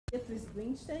Beatrice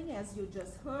Greenstein, as you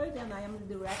just heard, and I am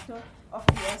the director of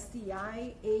the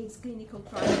STI AIDS Clinical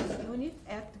Trials Unit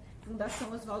at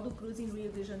Fundação Oswaldo Cruz in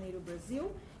Rio de Janeiro,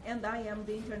 Brazil, and I am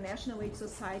the International AIDS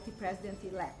Society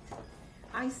President-elect.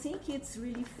 I think it's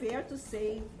really fair to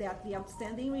say that the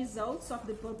outstanding results of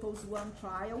the Purpose 1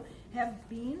 trial have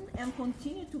been and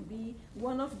continue to be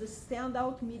one of the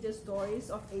standout media stories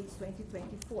of AIDS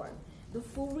 2024. The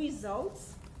full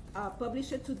results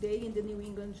published today in the New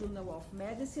England Journal of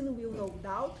Medicine will no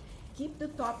doubt keep the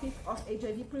topic of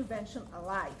HIV prevention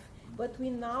alive. But we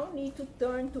now need to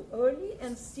turn to early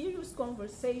and serious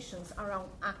conversations around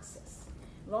access.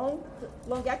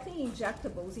 Long-acting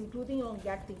injectables, including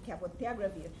long-acting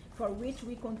cabotegravir, for which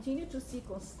we continue to see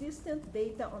consistent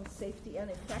data on safety and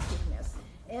effectiveness,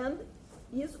 and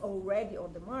is already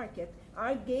on the market,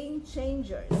 are game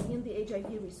changers in the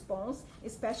HIV response,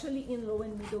 especially in low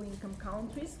and middle income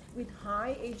countries with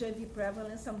high HIV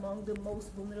prevalence among the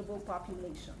most vulnerable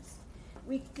populations.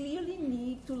 We clearly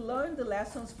need to learn the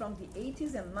lessons from the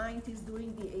 80s and 90s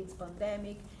during the AIDS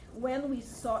pandemic, when we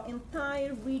saw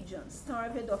entire regions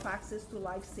starved of access to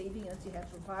life-saving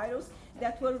antiretrovirals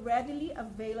that were readily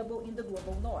available in the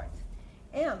global north.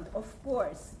 And, of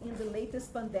course, in the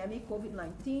latest pandemic,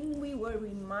 COVID-19, we were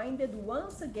reminded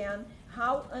once again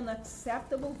how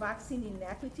unacceptable vaccine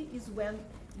inequity is when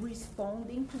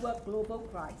responding to a global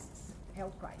crisis,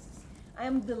 health crisis. I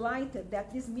am delighted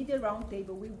that this media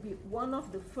roundtable will be one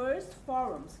of the first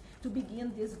forums to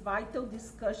begin these vital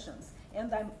discussions,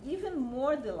 and I'm even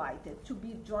more delighted to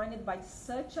be joined by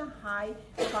such a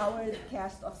high-powered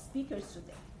cast of speakers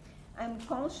today. I'm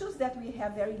conscious that we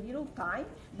have very little time,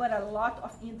 but a lot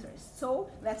of interest, so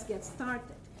let's get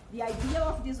started. The idea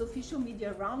of these official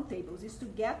media roundtables is to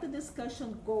get the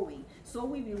discussion going, so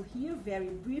we will hear very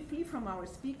briefly from our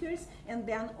speakers and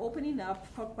then opening up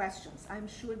for questions. I'm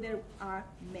sure there are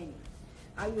many.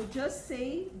 I will just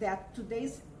say that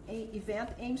today's event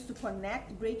aims to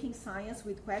connect breaking science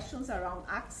with questions around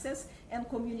access and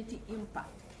community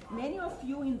impact. Many of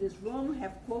you in this room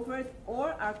have covered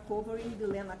or are covering the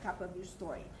LENCAPAVIR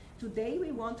story. Today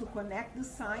we want to connect the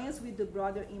science with the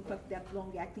broader impact that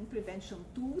long-acting prevention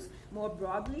tools more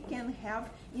broadly can have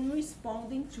in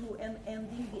responding to and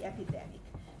ending the epidemic.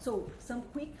 So, some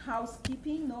quick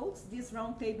housekeeping notes. This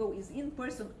roundtable is in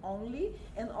person only,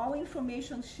 and all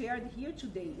information shared here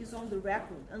today is on the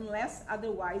record unless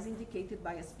otherwise indicated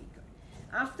by a speaker.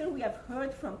 After we have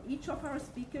heard from each of our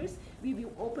speakers, we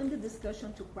will open the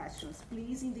discussion to questions.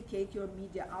 Please indicate your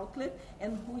media outlet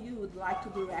and who you would like to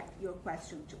direct your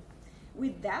question to.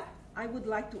 With that, I would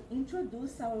like to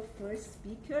introduce our first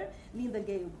speaker, Linda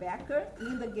Gale Becker.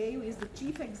 Linda Gale is the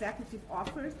Chief Executive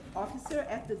Officer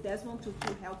at the Desmond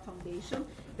Tutu Health Foundation,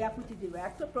 Deputy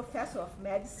Director, Professor of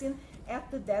Medicine at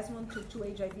the Desmond Tutu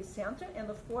HIV Center, and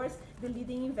of course, the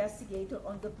leading investigator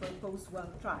on the Purpose 1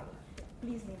 trial.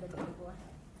 Please, Linda Gale, go ahead.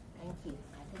 Thank you.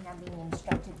 I think I'm being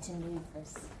instructed to move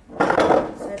this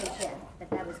over here, but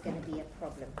that was going to be a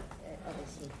problem,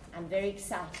 obviously. I'm very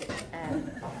excited.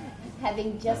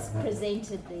 Having just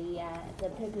presented the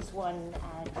Purpose 1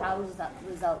 trial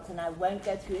results, and I won't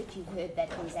go through it. You've heard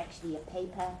that there's actually a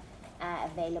paper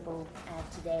available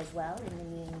today as well in the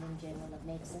New England Journal of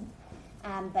Medicine.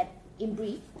 But in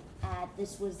brief,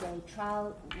 this was a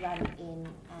trial run in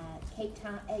Cape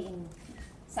Town, in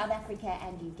South Africa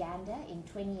and Uganda in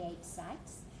 28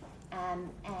 sites,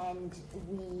 and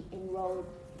we enrolled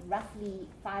roughly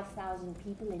 5,000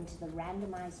 people into the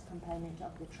randomized component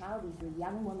of the trial. These were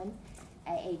young women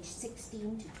aged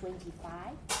 16 to 25.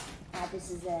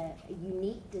 This is a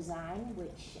unique design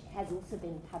which has also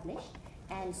been published,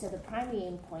 and so the primary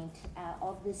endpoint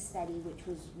of this study, which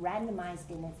was randomized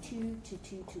in a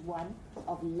 2:2:1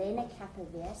 of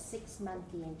LENCAPAVIR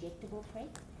 6-monthly injectable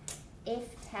PrEP,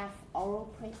 F-TAF oral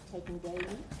PrEP taken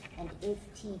daily, and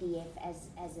F-TDF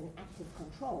as an active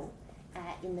control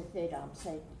in the third arm.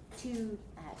 So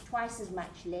twice as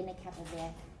much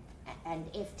LENCAPAVIR and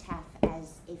F-TAF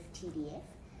as F-TDF.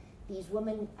 These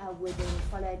women were then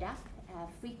followed up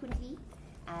frequently,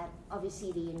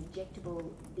 obviously the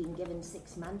injectable being given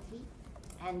 6 monthly,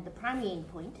 and the primary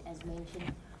endpoint, as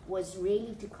mentioned, was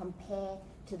really to compare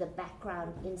to the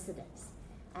background incidence.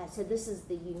 So this is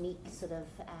the unique sort of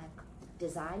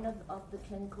design of the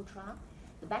clinical trial.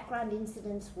 The background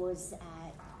incidence was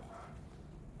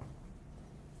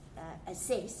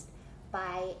assessed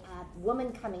by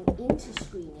women coming into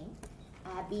screening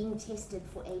being tested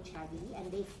for HIV,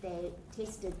 and if they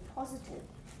tested positive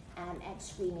at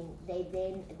screening,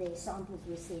 their samples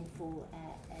were sent for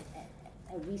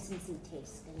a recency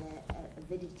test and a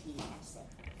avidity assay.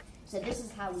 So this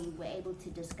is how we were able to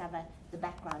discover the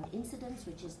background incidence,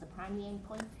 which is the primary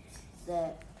endpoint.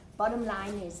 The bottom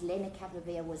line is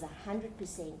lenacapavir was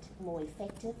 100% more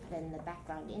effective than the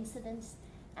background incidence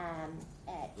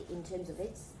in terms of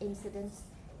its incidence,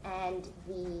 and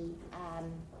the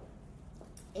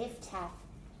FTAF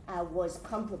was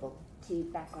comparable to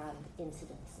background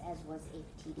incidence, as was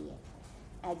FTDF.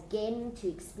 Again, to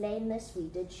explain this, we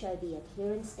did show the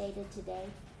adherence data today,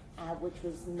 which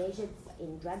was measured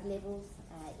in drug levels,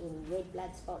 in red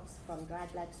blood spots, from dry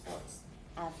blood spots,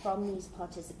 from these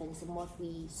participants. And what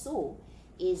we saw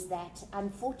is that,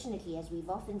 unfortunately, as we've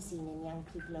often seen in young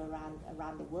people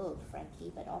around the world,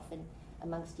 frankly, but often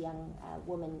amongst young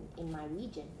women in my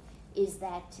region, is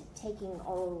that taking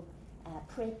oral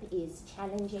PrEP is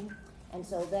challenging. And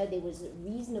so although there was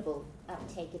reasonable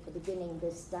uptake at the beginning,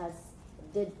 this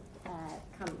did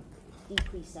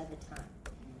decrease over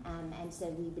time. And so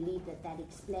we believe that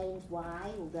explains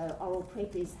why, although oral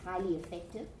PrEP is highly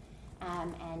effective,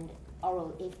 and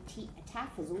oral FTAF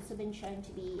has also been shown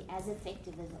to be as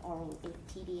effective as oral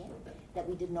FTDF, that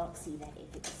we did not see that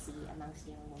efficacy amongst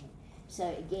young women.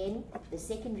 So again, the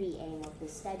secondary aim of the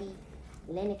study,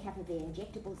 lenacapavir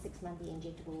injectable, 6-monthly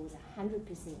injectable, was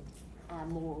 100%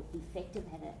 more effective,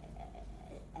 had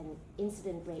an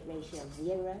incident rate ratio of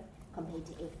 0 compared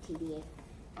to FTDF,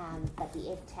 but the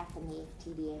FTAF and the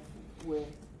FTDF were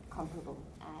comparable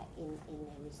in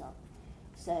their result.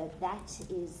 So that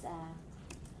is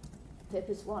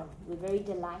Purpose 1. We're very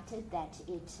delighted that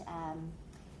it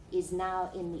is now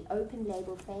in the open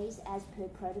label phase as per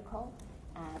protocol.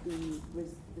 The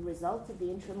results of the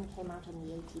interim came out on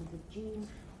the 18th of June,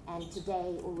 and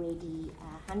today already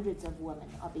hundreds of women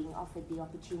are being offered the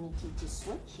opportunity to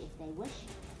switch if they wish,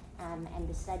 and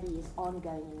the study is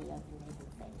ongoing in the open label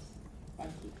phase.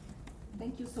 Thank you.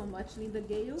 Thank you so much, Linda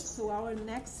Gale. So our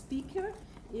next speaker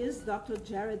is Dr.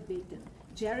 Jared Baton.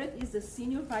 Jared is the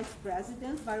Senior Vice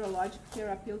President, Virologic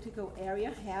Therapeutical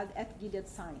Area Head at Gilead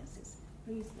Sciences.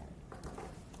 Please, Jared.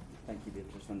 Thank you,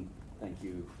 Beatrice, and thank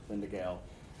you, Linda Gale.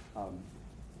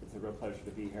 It's a real pleasure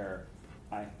to be here.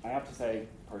 I have to say,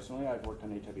 personally, I've worked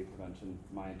on HIV prevention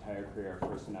my entire career,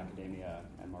 first in academia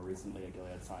and more recently at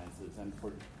Gilead Sciences, and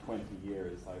for 20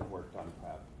 years I've worked on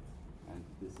PrEP. And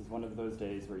this is one of those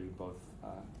days where you both,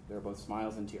 there are both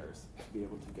smiles and tears to be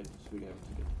able to get to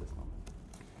this moment.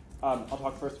 I'll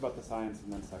talk first about the science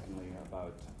and then secondly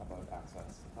about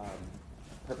access.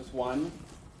 Purpose 1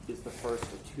 is the first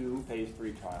of 2 phase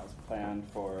 3 trials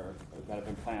that have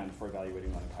been planned for evaluating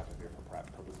lenacapavir for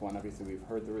PrEP. Purpose 1, obviously we've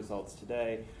heard the results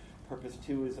today. Purpose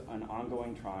 2 is an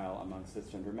ongoing trial among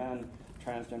cisgender men,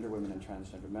 transgender women and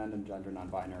transgender men, and gender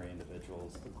non-binary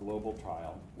individuals, a global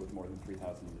trial with more than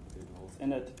 3,000 individuals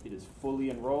in it. It is fully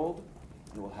enrolled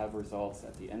and will have results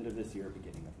at the end of this year,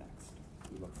 beginning of next.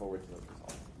 We look forward to those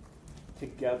results.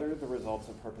 Together, the results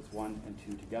of Purpose 1 and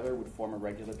 2 together would form a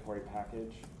regulatory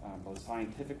package, both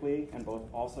scientifically and both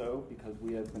also because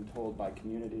we have been told by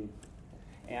community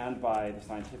and by the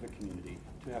scientific community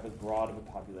to have as broad of a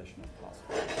population as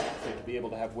possible. So to be able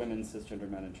to have women, cisgender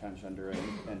men, and transgender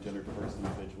and gender diverse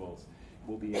individuals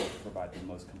will be able to provide the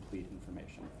most complete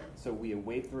information. So we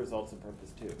await the results of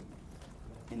Purpose 2.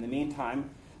 In the meantime,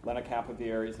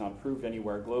 lenacapavir is not approved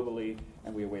anywhere globally,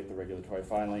 and we await the regulatory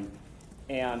filing.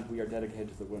 And we are dedicated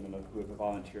to the women who have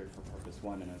volunteered for Purpose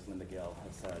 1, and as Linda Gale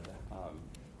has said,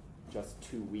 just a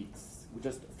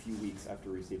few weeks after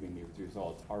receiving these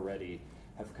results, already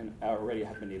have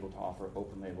been able to offer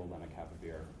open-label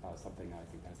lenacapavir, something I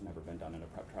think has never been done in a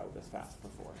PrEP trial this fast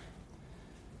before.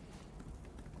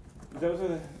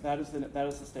 That is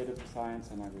the state of the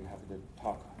science, and I'd be happy to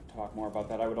talk more about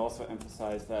that. I would also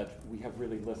emphasize that we have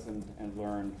really listened and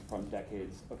learned from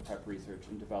decades of PrEP research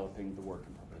in developing the work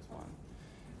in Purpose 1.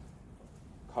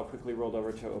 How quickly rolled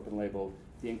over to open label,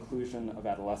 the inclusion of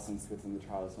adolescents within the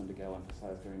trial, as Linda Gale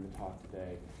emphasized during the talk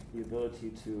today, the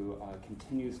ability to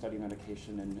continue study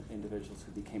medication in individuals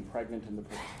who became pregnant in the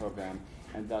Purpose program,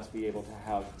 and thus be able to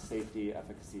have safety,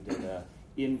 efficacy data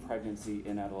in pregnancy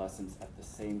in adolescents at the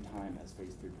same time as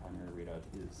phase 3 primary readout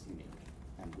is unique.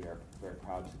 And we are very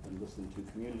proud to have been listened to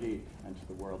community and to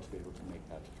the world to be able to make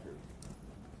that true.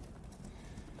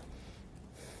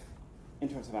 In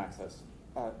terms of access,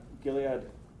 Gilead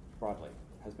broadly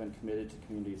has been committed to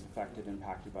communities affected and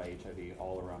impacted by HIV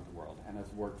all around the world, and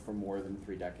has worked for more than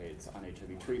 3 decades on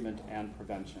HIV treatment and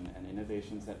prevention and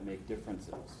innovations that make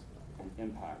differences and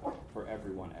impact for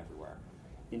everyone everywhere.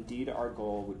 Indeed, our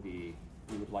goal would be,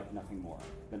 we would like nothing more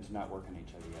than to not work on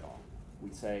HIV at all.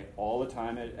 We say all the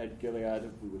time at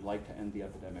Gilead, we would like to end the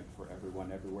epidemic for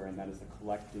everyone everywhere, and that is a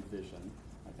collective vision,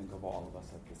 I think, of all of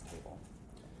us at this table.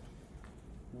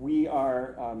 We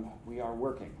are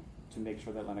working to make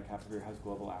sure that lenacapavir has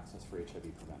global access for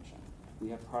HIV prevention. We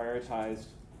have prioritized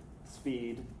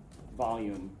speed,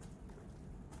 volume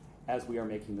as we are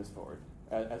making this forward,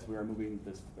 as we're moving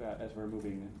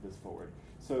this forward.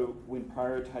 So when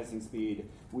prioritizing speed,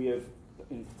 we have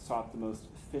sought the most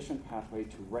efficient pathway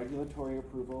to regulatory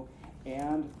approval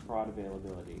and broad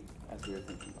availability as we are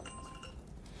thinking about this.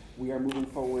 We are moving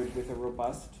forward with a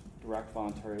robust direct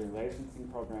voluntary licensing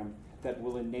program that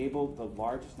will enable the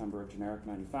largest number of generic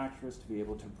manufacturers to be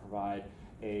able to provide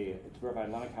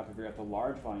lenacapavir at the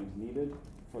large volumes needed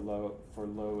for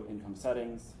low income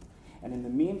settings. And in the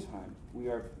meantime, we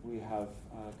have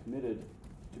committed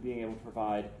to being able to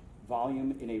provide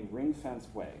volume in a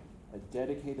ring-fenced way, a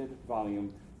dedicated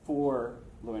volume for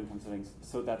low-income settings,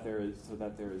 so that there is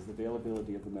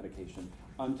availability of the medication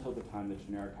until the time that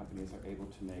generic companies are able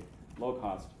to make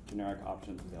low-cost generic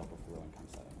options available for low-income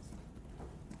settings.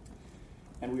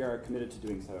 And we are committed to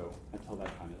doing so until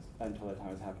that time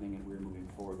is happening, and we are moving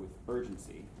forward with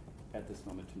urgency at this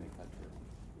moment to make that true.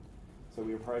 So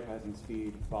we are prioritizing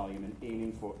speed, volume, and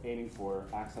aiming for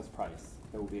access price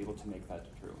that will be able to make that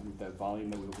true. And the volume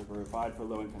that we will provide for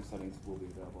low-income settings will be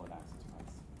available at access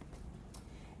price.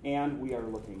 And we are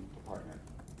looking to partner,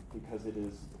 because it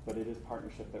is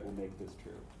partnership that will make this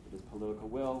true. It is political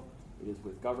will, it is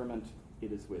with government,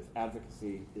 it is with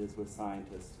advocacy, it is with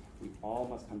scientists. We all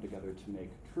must come together to make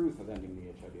truth of ending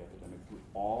the HIV epidemic through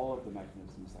all of the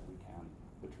mechanisms that we can,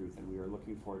 the truth. And we are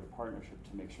looking forward to partnership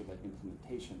to make sure that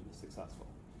implementation is successful.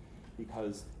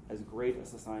 Because as great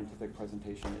as a scientific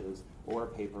presentation is, or a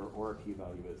paper, or a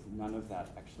p-value is, none of that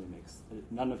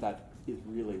is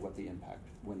really when the impact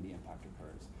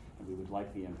occurs. And we would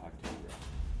like the impact to be real.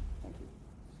 Thank you.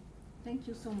 Thank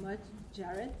you so much,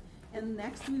 Jared. And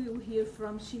next we will hear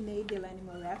from Sinead Delaney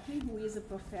Moretti, who is a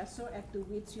professor at the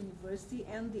Wits University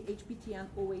and the HPTN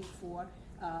 084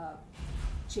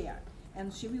 chair.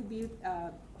 And she will be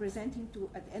presenting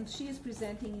she is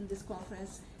presenting in this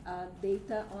conference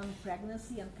data on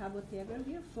pregnancy and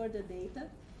cabotegravir, further data,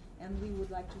 and we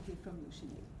would like to hear from you,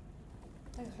 Sinead.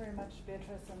 Thanks very much,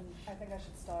 Beatrice, and I think I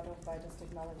should start off by just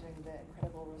acknowledging the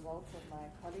incredible results of my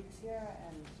colleagues here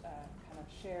and kind of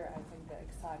share, I think, the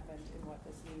excitement in what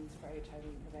this means for HIV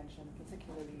prevention,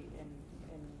 particularly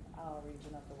in our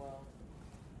region of the world.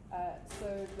 So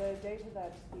the data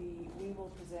that we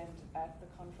will present at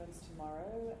the conference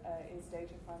tomorrow is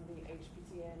data from the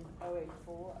HPTN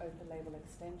 084 open label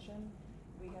extension.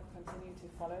 We have continued to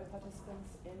follow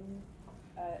participants in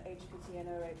HPTN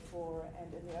 084,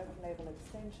 and in the open label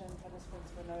extension,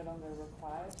 participants were no longer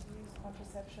required to use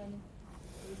contraception.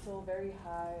 We saw very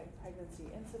high pregnancy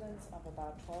incidence of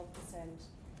about 12%,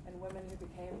 and women who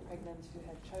became pregnant who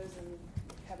had chosen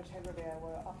cabotegravir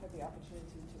were offered the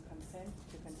opportunity to consent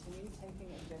to continue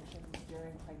taking injections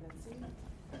during pregnancy.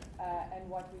 And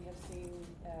what we have seen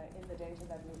in the data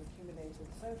that we've accumulated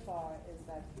so far is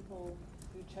that people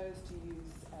who chose to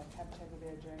use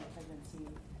cabotegravir during pregnancy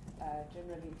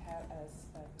generally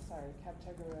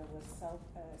cabotegravir was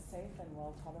safe and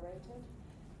well tolerated.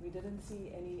 We didn't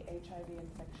see any HIV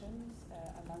infections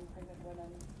among pregnant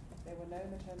women. There were no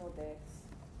maternal deaths,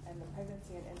 and the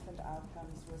pregnancy and infant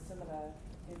outcomes were similar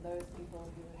in those people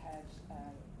who had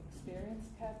experienced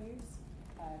CAB use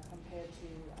compared to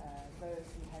those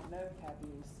who had no CAB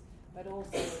use, but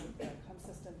also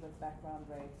consistent with background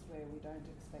rates where we don't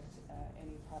expect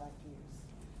any product use.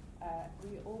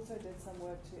 We also did some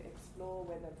work to explore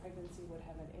whether pregnancy would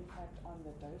have an impact on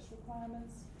the dose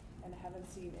requirements, and haven't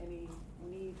seen any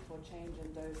need for change in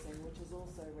dosing, which is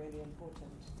also really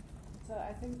important. So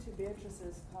I think to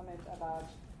Beatrice's comment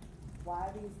about why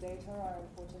these data are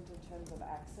important in terms of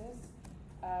access,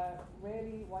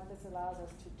 really what this allows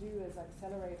us to do is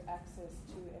accelerate access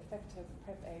to effective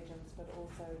PrEP agents, but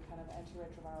also kind of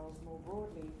antiretrovirals more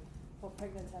broadly for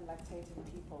pregnant and lactating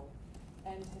people.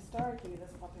 And historically,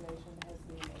 this population has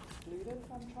been excluded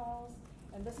from trials,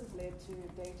 and this has led to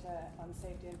data on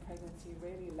safety in pregnancy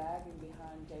really lagging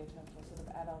behind data for sort of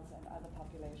adults and other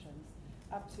populations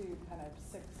up to kind of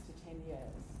 6 to 10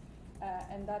 years.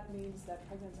 And that means that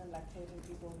pregnant and lactating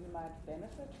people who might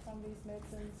benefit from these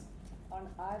medicines are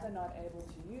either not able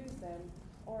to use them,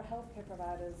 or healthcare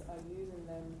providers are using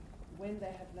them when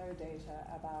they have no data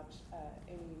about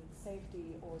any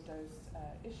safety or dose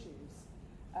issues.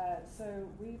 So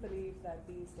we believe that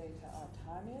these data are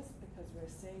timeless because we're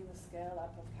seeing the scale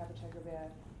up of cabotegravir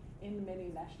in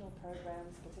many national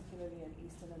programs, particularly in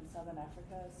Eastern and Southern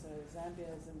Africa, so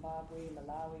Zambia, Zimbabwe,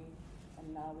 Malawi,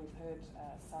 and now we've heard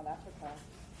South Africa.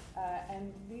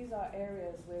 And these are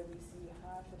areas where we see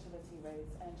high fertility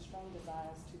rates and strong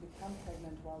desires to become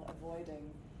pregnant while avoiding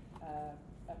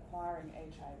acquiring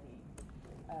HIV.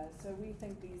 So we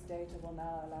think these data will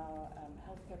now allow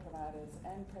healthcare providers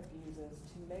and PrEP users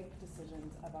to make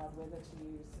decisions about whether to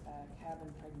use CAB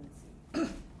in pregnancy.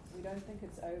 We don't think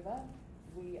it's over.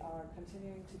 We are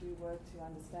continuing to do work to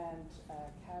understand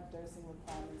CAB dosing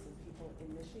requirements in people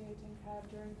initiating CAB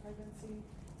during pregnancy,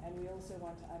 and we also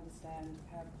want to understand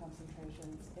CAB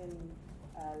concentrations in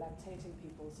lactating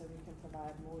people so we can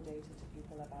provide more data to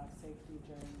people about safety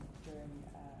during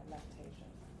lactation.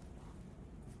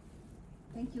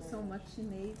 Thank you so much,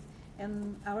 Sinead.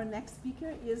 And our next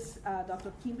speaker is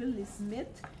Dr. Kimberly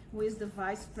Smith, who is the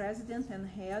Vice President and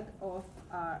Head of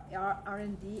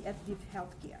R&D at VIV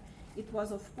Healthcare. It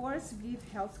was, of course, VIV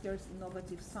Healthcare's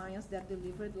innovative science that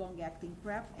delivered long-acting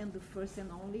PrEP and the first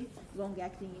and only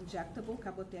long-acting injectable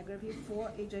cabotegravir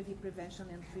for HIV prevention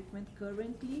and treatment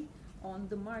currently on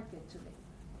the market today.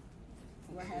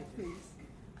 Go ahead, please.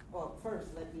 Well, first,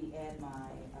 let me add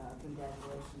my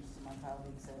congratulations to my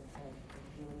colleagues at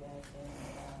Gilead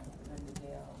and Linda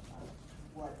Gale.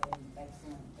 What an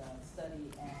excellent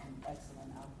study and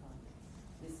excellent outcome.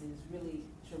 This is really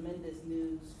tremendous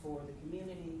news for the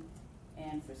community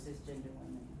and for cisgender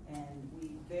women. And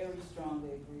we very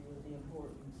strongly agree with the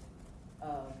importance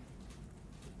of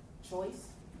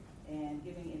choice and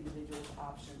giving individuals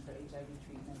options for HIV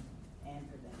treatment and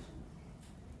prevention.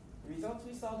 The results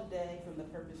we saw today from the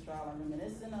PURPOSE trial are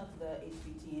reminiscent of the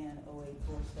HPTN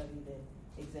 084 study that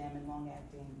examined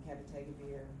long-acting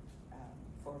cabotegravir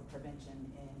for prevention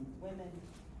in women,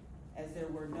 as there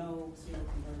were no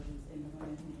seroconversions in the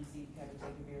women who received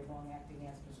cabotegravir long-acting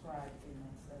as prescribed in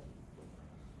that study.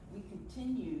 We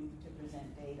continue to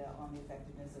present data on the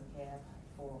effectiveness of CAB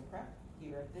for PrEP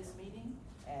here at this meeting.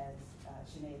 As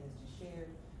Sinead has just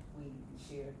shared, we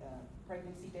shared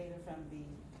pregnancy data from the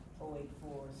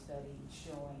 084 study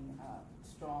showing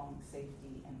strong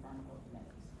safety and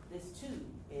pharmacokinetics. This too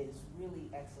is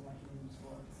really excellent news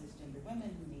for cisgender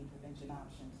women who need prevention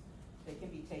options that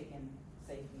can be taken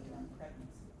safely during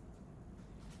pregnancy.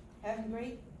 Having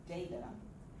great data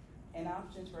and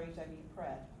options for HIV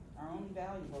PrEP are only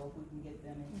valuable if we can get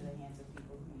them into the hands of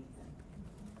people who need them.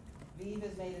 VIV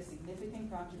has made a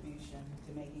significant contribution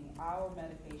to making our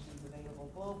medications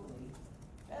available globally,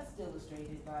 best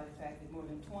illustrated by the fact that more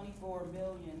than 24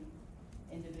 million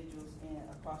individuals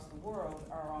across the world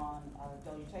are on a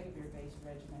dolutegravir-based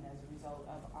regimen as a result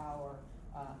of our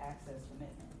access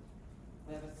commitment.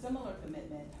 We have a similar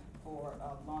commitment for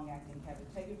long-acting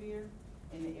cabotegravir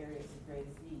in the areas of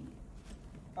greatest need.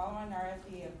 Following our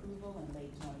FDA approval in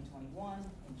late 2021,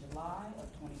 in July of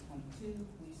 2022,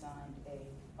 we signed a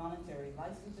voluntary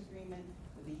license agreement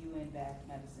with the UN-backed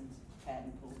Medicines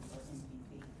Patent Pool, or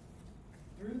MPP.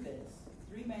 Through this,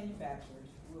 3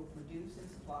 manufacturers will produce and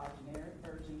supply generic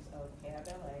versions of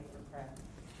CAB-LA for PrEP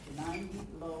to 90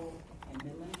 low and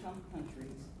middle-income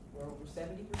countries where over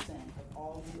 70% of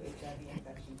all new HIV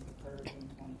infections occurred in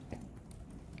 2020.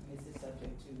 This is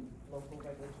subject to local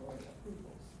regulatory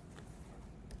approvals.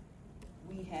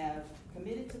 We have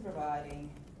committed to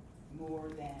providing more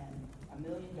than 1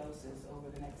 million doses over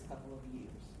the next couple of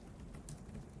years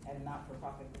at a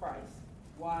not-for-profit price,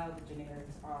 while the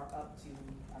generics are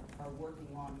working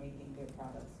on making their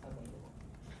products available.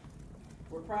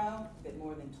 We're proud that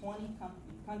more than 20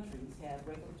 countries have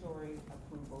regulatory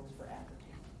approvals for Africa.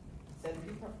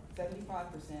 75%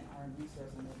 are in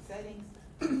resource-limited settings,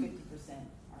 and 50%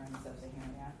 are in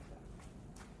sub-Saharan Africa.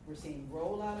 We're seeing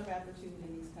rollout of Apretude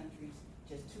in these countries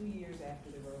just 2 years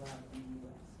after the rollout in the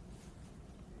U.S.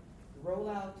 The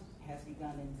rollout has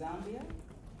begun in Zambia,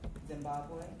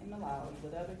 Zimbabwe, and Malawi,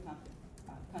 with other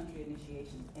country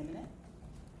initiations imminent.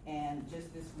 And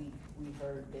just this week, we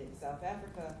heard that South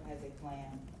Africa has a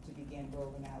plan to begin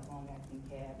rolling out long-acting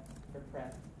CAB for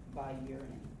PrEP by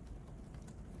year-end.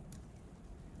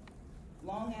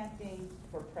 Long-acting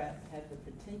for PrEP has the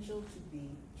potential to be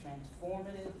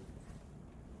transformative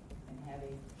and have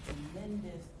a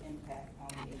tremendous impact on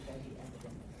the HIV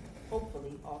epidemic,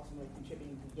 hopefully ultimately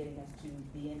contributing to getting us to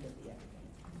the end of the epidemic.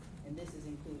 And this is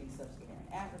including sub-Saharan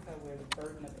Africa, where the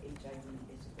burden of HIV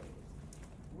is greatest.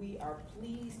 We are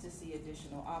pleased to see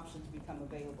additional options become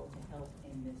available to help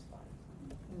in this fight.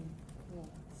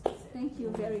 Thank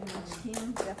you very much,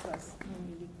 Kim. That was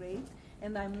really great.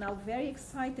 And I'm now very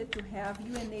excited to have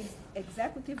UNAIDS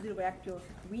Executive Director,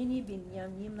 Winnie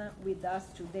Binyamina, with us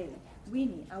today.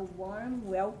 Winnie, a warm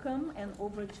welcome, and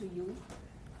over to you.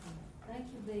 Thank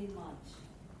you very much.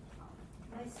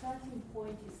 My starting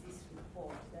point is this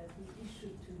report that we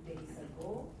issued 2 days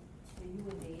ago, the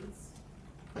UNAIDS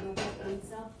Global AIDS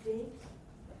Update,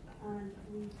 and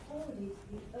we called it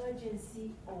the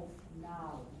urgency of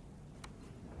now.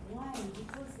 Why?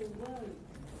 Because the world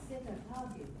set a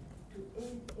target to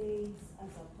end AIDS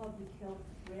as a public health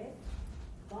threat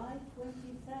by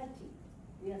 2030.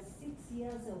 We are 6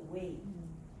 years away.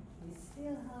 We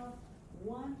still have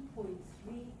 1.3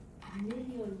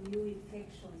 million new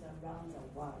infections around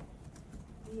the world.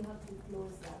 We have to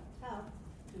close that tap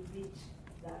to reach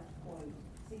that point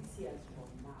 6 years from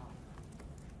now.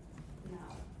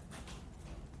 Now,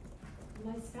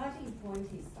 my starting point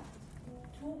is that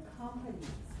two companies,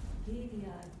 Gilead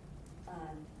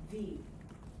and V,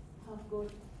 have got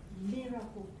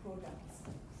miracle products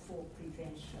for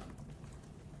prevention.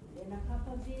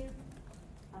 LENCAPAVIR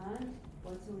and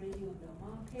what's already on the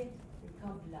market,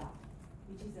 LENCAPAVIR,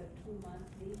 which is a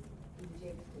 2-monthly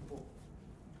injectable.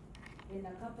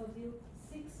 LENCAPAVIR,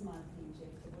 6-monthly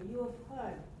injectable. You have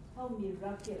heard how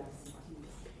miraculous it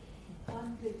is.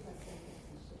 100%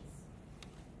 efficiency.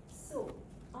 So,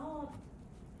 our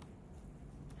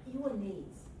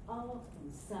needs, our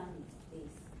concern is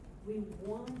this. We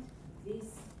want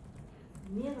this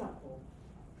miracle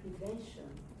prevention,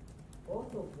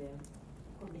 both of them,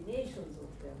 combinations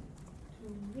of them,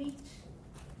 to reach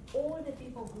all the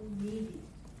people who need it,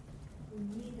 who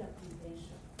need a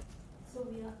prevention. So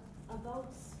we are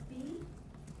about speed,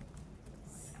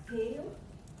 scale,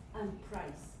 and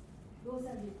price. Those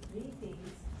are the 3 things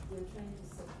we're trying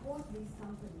to support these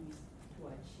companies to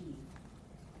achieve.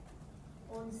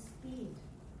 On speed,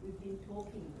 we've been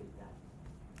talking with that.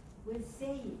 We're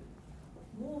saying,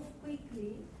 move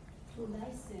quickly to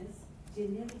license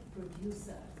generic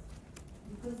producers,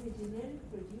 because the generic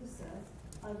producers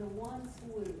are the ones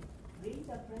who will bring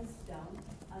the price down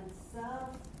and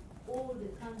serve all the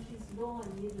countries, low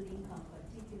and middle income,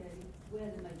 particularly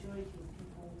where the majority of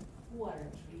people who are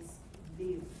at risk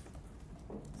live.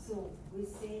 So we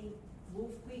say,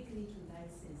 move quickly to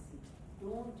licensing.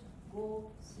 Don't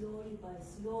go slowly by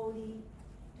slowly,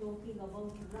 talking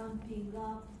about ramping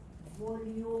up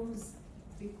volumes,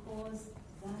 because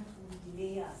that will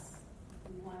delay us.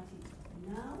 We want it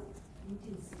now, not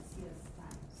in 6 years'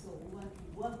 time. So we want to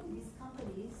work with these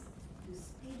companies to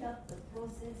speed up the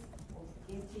process of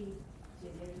getting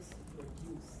generics to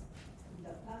produce. In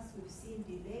the past, we've seen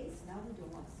delays. Now we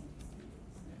don't want to see these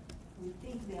delays. We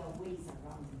think there are ways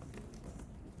around these delays.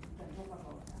 We can talk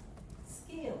about that.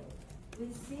 Scale.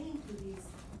 We're saying to these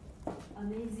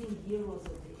amazing heroes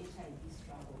of the HIV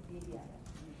struggle,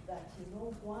 that you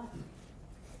know what?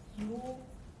 You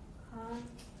can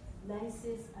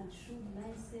license and should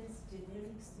license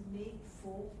generics to make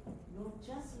for not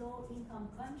just low-income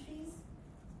countries,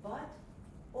 but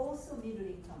also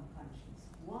middle-income countries.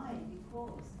 Why?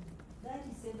 Because 37%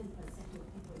 of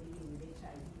people living with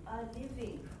HIV are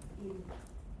living in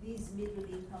these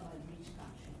middle-income and rich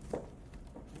countries,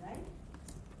 right?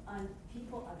 And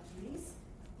people at risk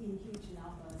in huge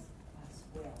numbers as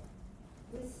well.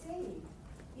 We're saying,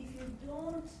 if you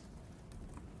don't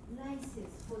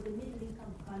license for the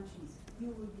middle-income countries, you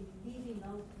will be leaving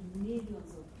out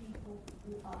millions of people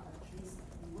who are at risk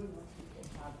and will not hit the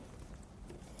target.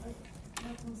 But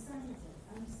my concern is that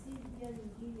I'm still hearing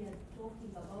Gilead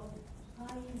talking about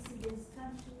high incidence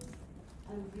countries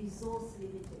and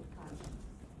resource-limited countries.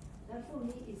 That for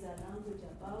me is a language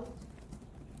about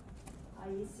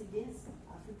high incidence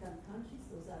African countries,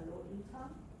 those are low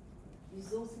income.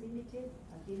 Resource limited,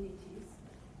 again it is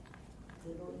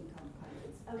the low income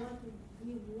countries.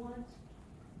 We want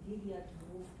Gilead to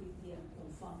move quickly and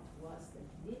confirm to us that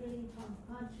middle income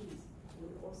countries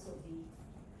will also be,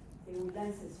 they will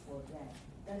license for that.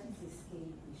 That is a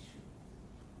scale issue.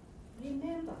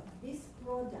 Remember, this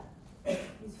product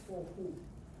is for who?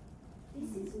 This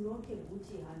is not a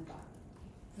Gucci handbag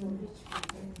for rich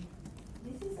people.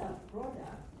 This is a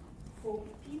product for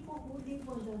people who live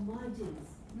on the margins.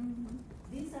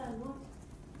 These are not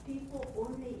people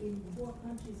only in poor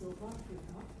countries of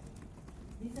Africa.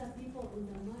 These are people on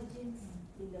the margins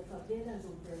in the favelas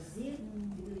of Brazil,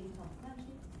 middle-income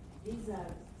country. These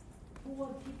are poor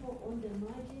people on the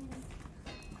margins,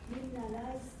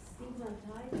 criminalized,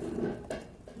 stigmatized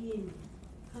in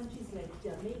countries like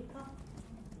Jamaica,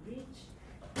 rich,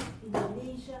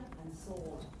 Indonesia, and so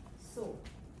on. So,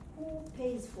 who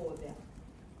pays for them?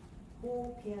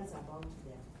 Who cares about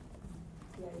them?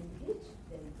 They are in rich,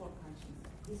 they are in poor countries.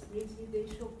 This brings me to the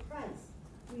issue of price.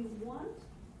 We want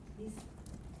these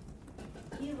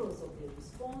heroes of the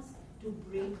response to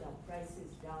bring the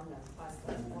prices down as fast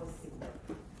as possible.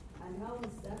 And how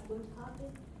is that going to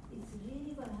happen? It's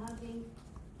really by having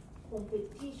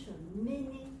competition,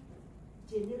 many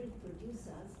generic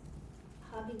producers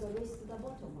having a race to the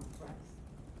bottom of price.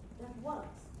 That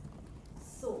works.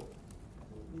 So,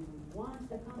 we want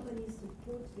the companies to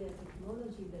put their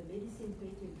technology in the medicine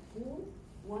patent pool.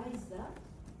 Why is that?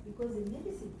 Because the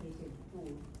medicine patent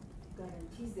pool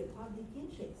guarantees the public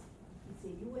interest. It's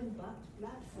a UN-backed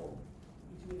platform.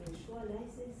 It will ensure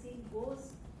licensing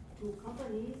goes to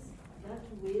companies that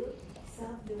will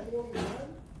serve the whole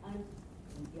world, and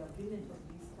with the agreement of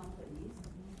these companies,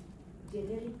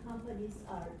 generic companies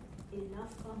are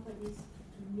enough companies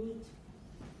to meet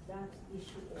that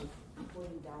issue of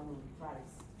going down on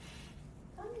price.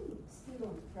 Coming still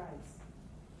on price,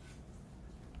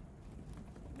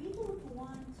 we don't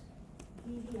want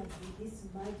Gilead with this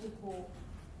magical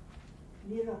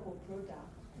miracle product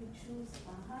to choose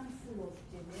a handful of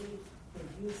generic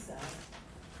producers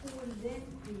who will then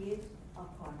create a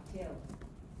cartel,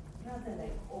 rather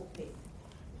like OPEC.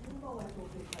 Remember what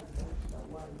OPEC has done to the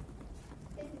world?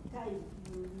 Every time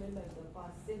you remember in the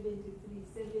past, 73,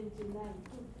 79,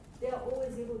 they are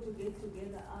always able to get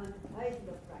together and hike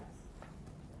the price.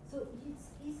 So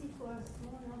it's easy for a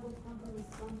small number of companies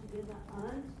to come together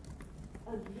and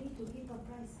agree to keep a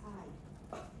price high.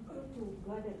 You've got to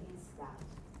guard against that.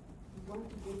 You want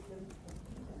to get them to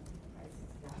compete and keep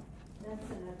prices down. That's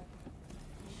another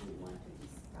issue we want to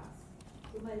discuss.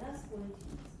 So my last point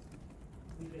is,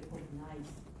 we recognize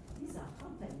these are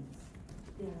companies.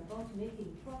 They are about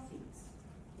making profits.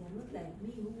 They are not like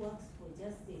me who works for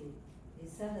just a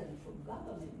salary from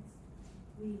government.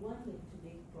 We want them to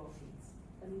make profits,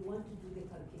 and we want to do the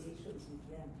calculations with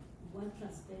them. We want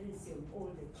transparency on all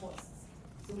the costs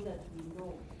so that we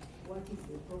know what is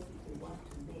the profit they want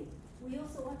to make. We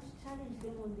also want to challenge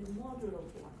them on the model of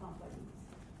their companies.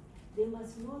 They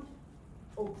must not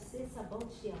obsess about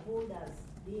shareholders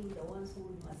being the ones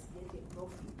who must get a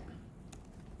profit.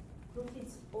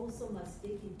 Profits also must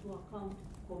take into account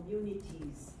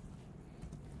communities,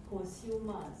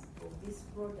 consumers of this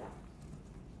product.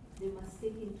 They must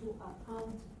take into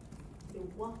account the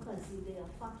workers in their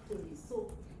factories.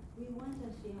 So we want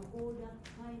a shareholder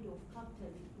kind of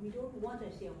capitalism. We don't want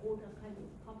a shareholder kind of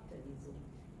capitalism,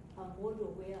 a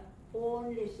model where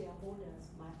only shareholders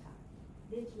matter.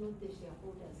 Let not the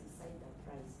shareholders decide the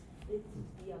price. Let it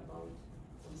be about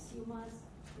consumers,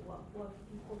 who are poor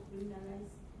people,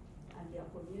 criminalized, and their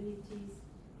communities.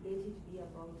 Let it be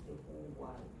about the whole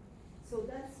world. So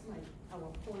that's our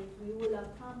point. We will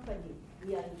accompany.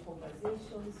 We are in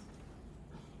conversations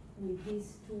with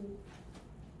these two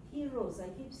heroes. I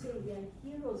keep saying they are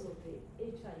heroes of the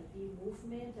HIV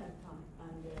movement,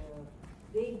 and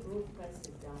they brought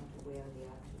prices down to where they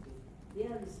are today. They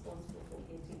are responsible for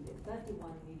getting the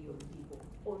 31 million people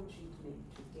on treatment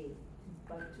today.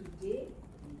 But today,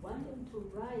 we want them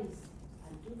to rise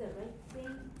and do the right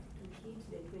thing to hit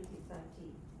the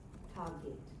 2030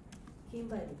 target.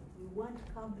 Kimberly, we want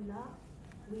Kabla.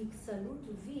 We salute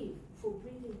VIV for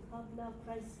bringing Kabla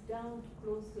price down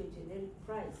close to a generic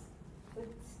price. But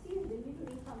still, the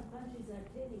middle-income countries are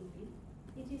telling me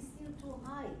it is still too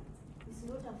high. It's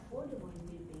not affordable in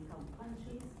middle-income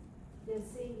countries. They're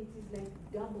saying it is like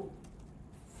double,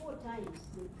 4 times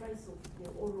the price of the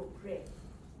oral PrEP.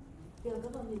 Their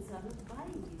governments are not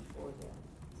buying it for them.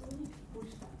 So we need to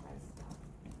push that price down.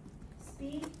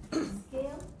 Speed,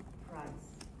 scale, price.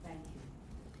 Thank you.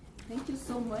 Thank you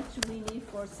so much, Winnie,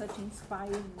 for such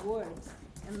inspiring words.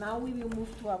 And now we will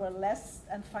move to our last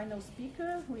and final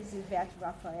speaker, who is Yvette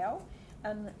Raphael.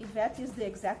 And Yvette is the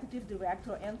Executive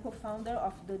Director and co-founder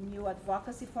of the new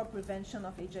Advocacy for Prevention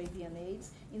of HIV and AIDS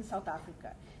in South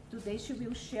Africa. Today she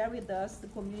will share with us the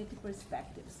community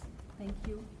perspectives. Thank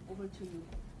you. Over to you,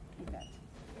 Yvette.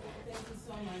 Thank you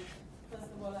so much.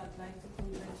 First of all, I'd like to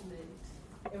congratulate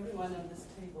everyone on this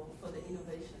table for the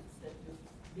innovations that you've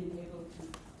been able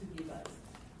to give us.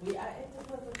 We are at the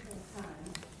pivotal time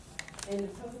and the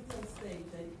pivotal stage,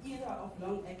 the era of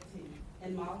long-acting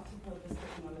and multi-purpose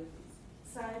technologies.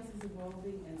 Science is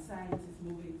evolving and science is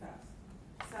moving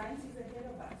fast. Science is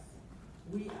ahead of us.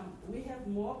 We have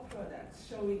more products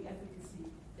showing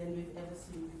efficacy than we've ever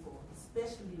seen before,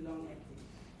 especially long-acting.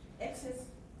 Access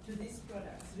to these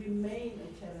products remain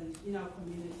a challenge in our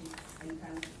community and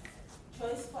country.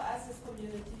 Choice for us as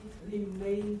community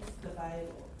remains the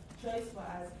Bible. Choice for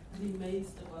us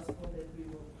remains the gospel that we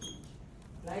will preach.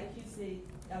 Like you say,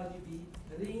 LGB,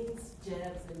 rings,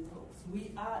 jabs, and pokes.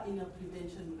 We are in a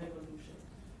prevention revolution.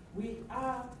 We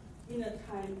are in a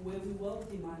time where we will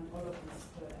demand all of these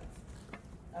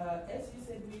products. As you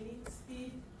said, we need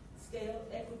speed, scale,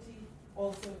 equity,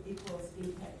 also equals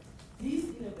impact. These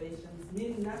innovations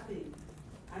mean nothing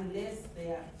unless they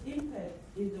are impact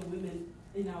in the women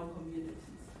in our communities.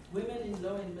 Women in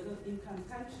low and middle income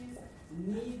countries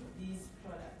need these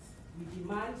products. We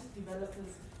demand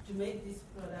developers to make these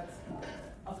products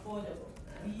affordable,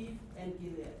 VIV and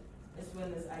Gilead, as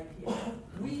well as IPM.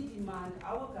 We demand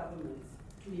our governments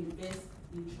to invest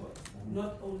in choice,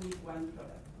 not only one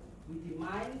product. We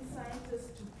demand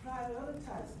scientists to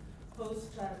prioritize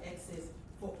post-trial access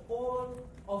for all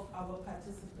of our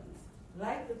participants.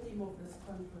 Like the theme of this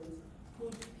conference,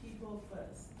 put people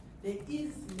first. There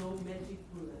is no magic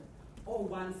bullet or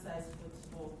one size fits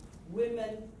all.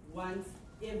 Women want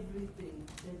everything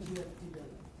that you have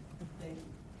developed. Thank you.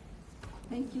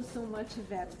 Thank you so much,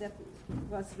 Yvette. That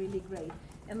was really great.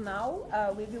 And now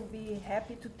we will be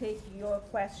happy to take your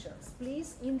questions.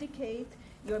 Please indicate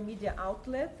your media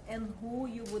outlet and who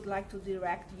you would like to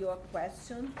direct your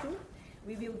question to.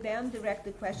 We will then direct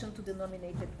the question to the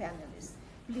nominated panelists.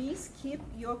 Please keep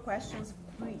your questions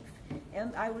brief.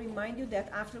 And I remind you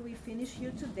that after we finish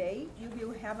here today, you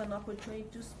will have an opportunity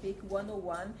to speak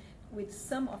one-on-one with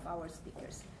some of our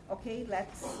speakers. Okay,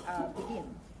 let's begin.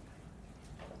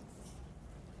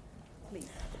 Please.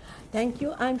 Thank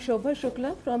you. I'm Shobha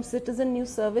Shukla from Citizen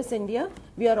News Service India.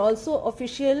 We are also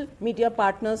official media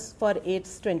partners for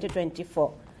AIDS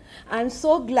 2024. I'm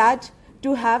so glad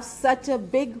to have such a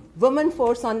big woman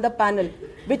force on the panel,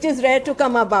 which is rare to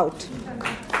come about.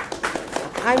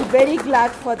 I'm very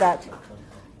glad for that.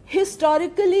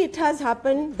 Historically, it has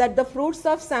happened that the fruits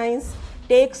of science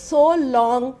take so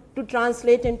long to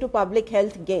translate into public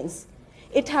health gains.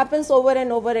 It happens over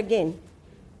and over again.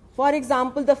 For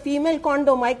example, the female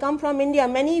condom, I come from India,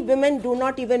 many women do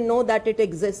not even know that it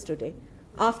exists today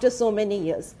after so many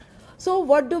years. So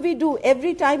what do?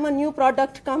 Every time a new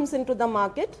product comes into the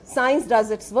market, science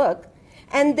does its work,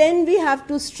 and then we have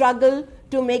to struggle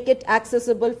to make it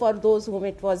accessible for those whom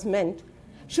it was meant.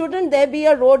 Shouldn't there be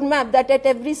a roadmap that at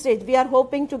every stage we are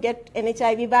hoping to get an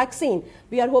HIV vaccine,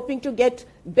 we are hoping to get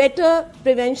better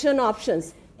prevention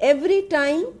options. Every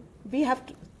time we have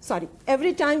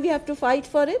to fight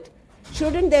for it,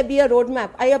 shouldn't there be a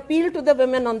roadmap? I appeal to the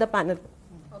women on the panel.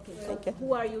 Okay, so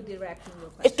who are you directing your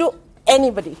question? To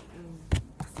anybody.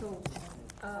 So,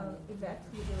 Yvette,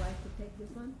 would you like to take this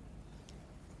one?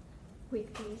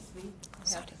 Quick, please. We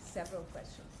have several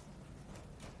questions.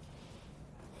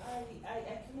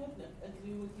 I cannot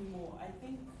agree with you more. I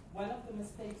think one of the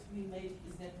mistakes we made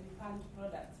is that we fund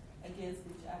products against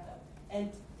each other.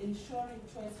 And ensuring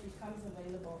choice becomes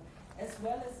available, as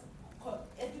well as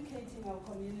educating our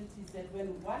communities that when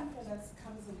one product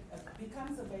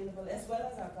becomes available, as well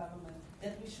as our government,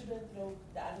 that we shouldn't throw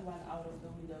the other one out of the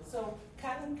window. So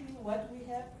currently what we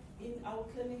have in our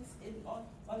clinics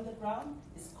on the ground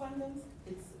is condoms,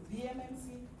 it's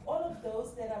VMMC, all of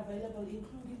those that are available,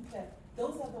 including PrEP.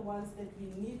 Those are the ones that we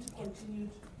need to continue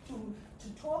to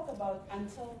talk about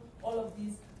until all of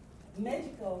these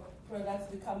medical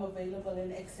products become available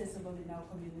and accessible in our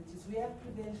communities. We have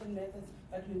prevention methods,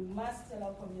 but we must tell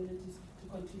our communities to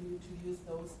continue to use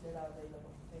those that are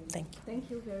available. Thank you. Thank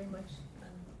you very much.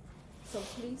 So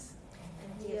please.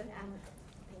 Thank you.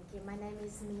 My name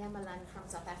is Mia Malan from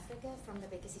South Africa, from the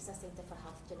Bekisisa Center for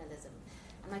Health Journalism.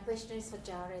 And my question is for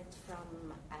Jared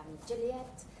from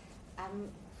Gilead.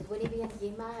 Winnie and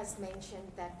Yema has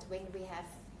mentioned that when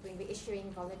we're issuing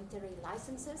voluntary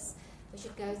licenses, we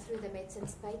should go through the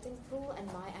medicines patent pool, and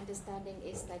my understanding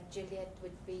is that Gilead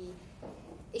would be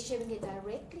issuing it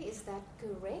directly. Is that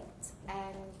correct?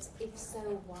 And if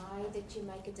so, why did you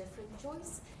make a different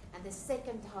choice? And the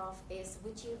second half is,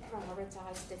 would you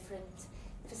prioritize different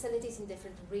facilities in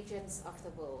different regions of the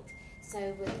world? So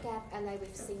with CAP LA,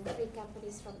 we've seen 3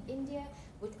 companies from India.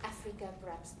 Would Africa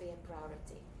perhaps be a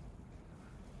priority?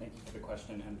 Thank you for the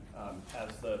question. And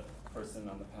as the person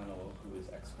on the panel who is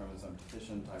X chromosome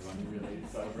deficient, I want to really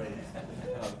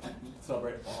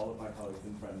celebrate all of my colleagues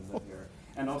and friends up here,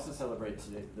 and also celebrate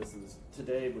today.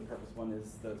 Today with Purpose 1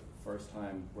 is the first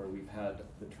time where we've had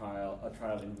a trial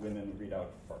in women read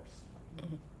out first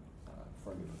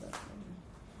for new prevention.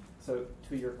 So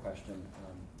to your question,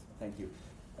 thank you.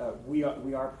 We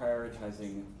are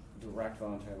prioritizing direct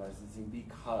voluntary licensing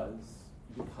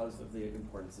because of the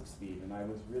importance of speed, and I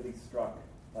was really struck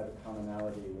by the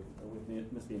commonality with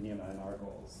Ms. Bianyima and our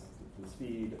goals. The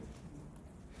speed,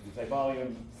 you say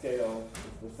volume, scale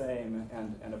is the same,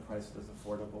 and a price that is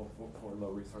affordable for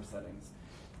low resource settings.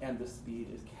 And the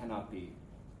speed cannot be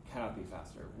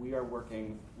faster. We are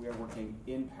working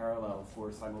in parallel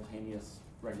for simultaneous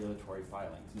regulatory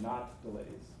filings, not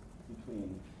delays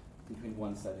between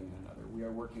one setting and another. We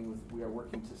are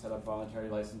working to set up voluntary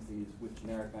licensees with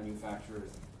generic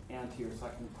manufacturers, and to your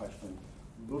second question,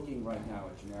 looking right now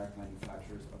at generic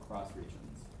manufacturers across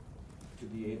regions to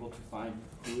be able to find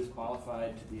who is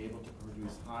qualified to be able to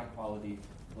produce high quality,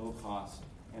 low cost,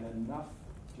 and enough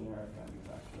generic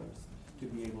manufacturers to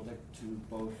be able to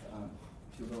both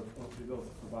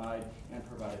provide the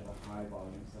high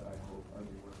volumes that I hope our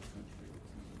rework is going to be able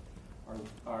to meet.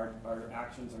 Our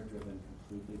actions are driven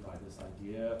completely by this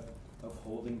idea of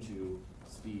holding to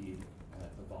speed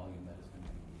at the volume that is going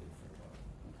to be needed for the book.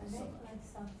 Thank you so much. I'd like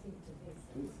something to this.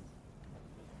 Please.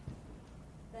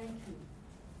 Thank you.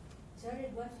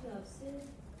 Jared, what you have said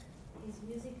is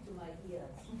music to my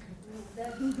ears.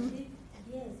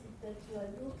 Yes, that you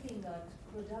are looking at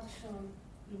production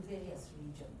in various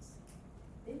regions.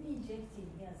 Let me inject in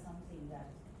here something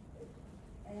that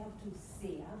I have to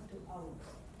say, I have to out.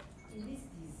 In this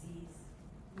disease,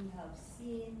 we have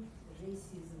seen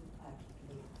racism at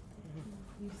play.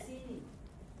 We've seen it.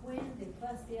 When the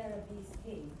first ARVs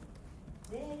came,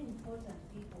 very important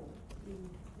people in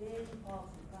very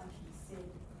powerful countries said,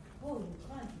 oh, you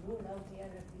can't roll out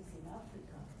ARVs in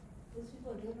Africa. Those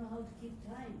people don't know how to keep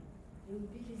time. They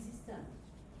will be resistant.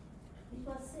 It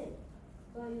was said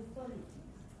by authorities.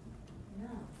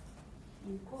 Now,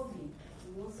 in COVID,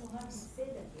 we also have to say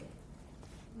that again.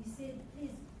 We said,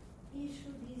 please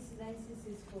issue these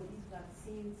licenses for these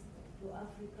vaccines to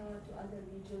Africa, to other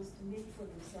regions, to make for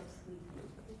themselves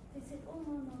quickly. They said, oh,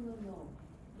 no, no, no, no.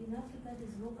 In Africa,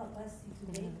 there's no capacity to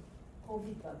make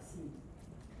COVID vaccine.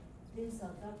 Then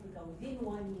South Africa, within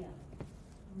 1 year,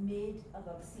 made a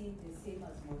vaccine the same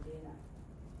as Moderna.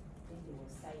 Then there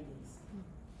was silence.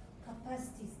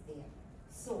 Capacity is there.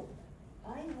 So,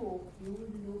 I hope you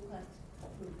will look at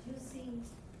producing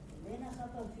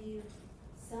LENCAPAVIR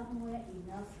somewhere in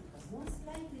Africa, most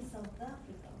likely South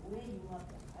Africa, where you have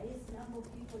the highest number of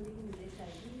people living with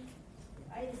HIV, the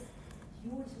highest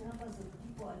huge numbers of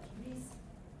people at risk,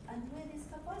 and where there's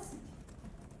capacity,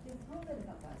 the proven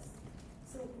capacity.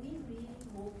 So we really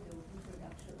hope there will be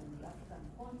production on the African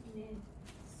continent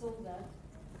so that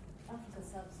Africa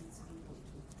serves its people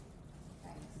too.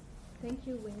 Thanks. Thank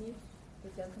you, Winnie. The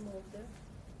gentleman over there.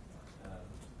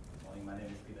 Good morning, my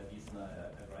name is Peter Wiesner.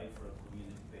 I write for a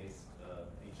community-based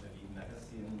HIV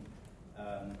magazine,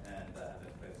 and I have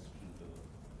a question to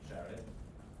Jared.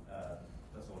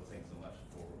 First of all, thanks so much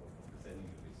for presenting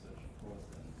your research, of course,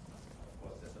 and of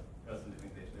course, as a person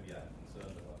living in maybe I'm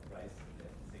concerned about price and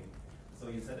everything. So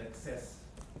you said access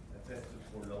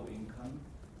for low income.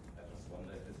 I just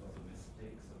wonder if this was a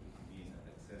mistake, so we can mean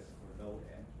access for low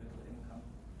and middle income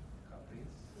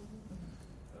countries.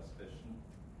 First question.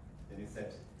 Then you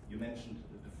said, you mentioned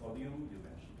the volume, you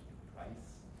mentioned the price,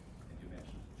 and you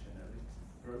mentioned generics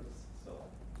first. So,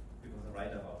 because I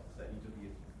write about this, I need to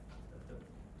be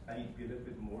a little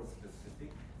bit more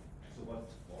specific. So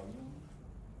what's the volume?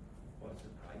 What is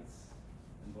the price?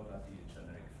 And what are the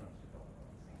generic firms you talk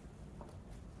about?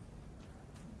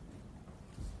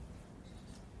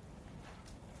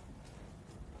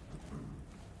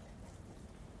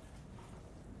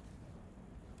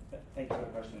 Thank you for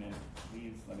the question, and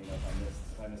please let me know if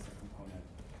I missed a component.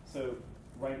 So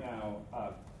right now,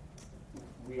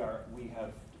 we are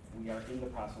in the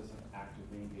process of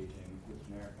actively engaging with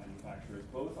generic manufacturers,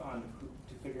 both on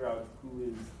to figure out who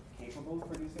is capable of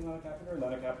producing lenacapavir.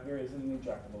 Lenacapavir is an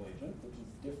injectable agent, which is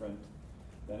different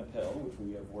than a pill, which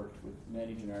we have worked with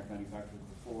many generic manufacturers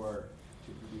before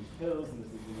to produce pills, and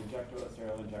this is an injectable, a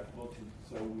sterile injectable.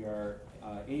 So we are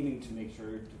aiming to make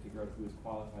sure to figure out who is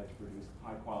qualified to produce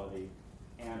high quality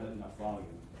and enough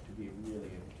volume to be really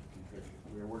able to contribute.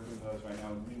 We're working with those right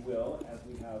now, and we will, as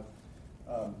we have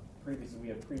previously. We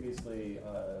have previously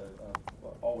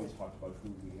always talked about who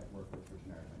we work with for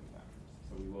generic manufacturers.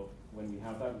 So we will, when we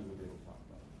have that, we will be able to talk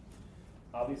about it.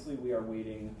 Obviously, we are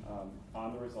waiting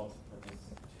on the results of Purpose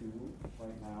 2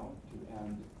 right now,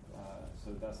 and so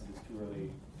thus it is too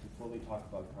early to fully talk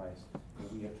about price.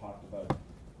 But we have talked about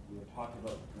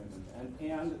commitment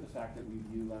and the fact that we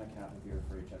view lenacapavir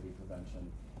for HIV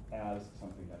prevention as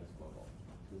something that is global.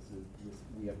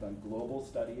 We have done global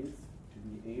studies to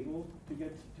be able to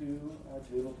get to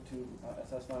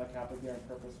assess lenacapavir in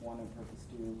Purpose 1 and Purpose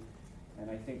 2, and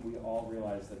I think we all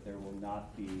realize that there will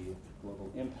not be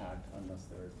global impact unless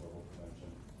there is global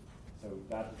prevention. So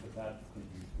that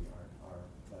continues to be our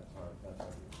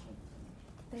view.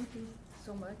 Thank you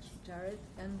so much, Jared,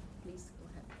 and please go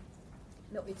ahead.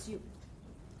 No, it's you.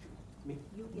 Me?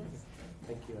 You, yes.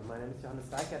 Thank you. My name is Johannes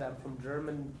Deichert. I'm from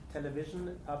German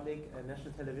television, public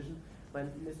national television.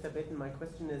 Mr. Betten, my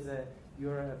question is,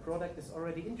 your product is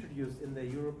already introduced in the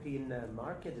European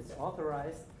market. It's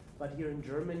authorized, but here in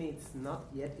Germany it's not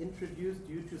yet introduced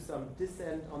due to some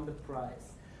dissent on the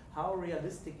price. How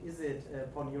realistic is it,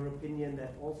 upon your opinion,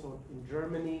 that also in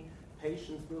Germany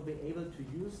patients will be able to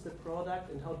use the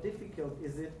product, and how difficult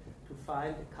is it to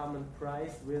find a common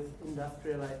price with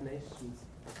industrialized nations?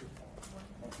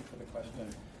 Thank you for the question.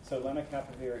 So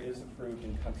lenacapavir is approved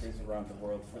in countries around the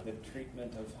world for the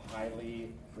treatment of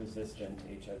highly resistant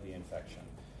HIV infection.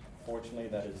 Fortunately,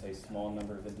 that is a small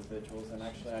number of individuals, and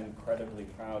actually I'm incredibly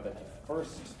proud that the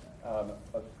first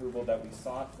approval that we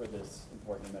sought for this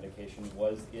important medication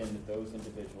was in those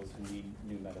individuals who need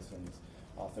new medicines,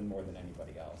 often more than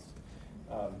anybody else.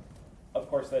 Of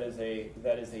course, that is a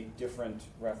different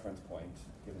reference point,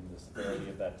 given the severity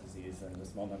of that disease and the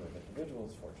small number of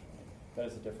individuals, fortunately. That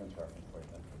is a different reference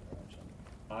point than for prevention.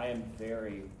 I am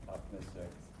very optimistic.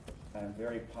 I am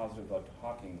very positive about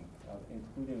talking,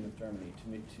 including with Germany,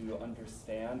 to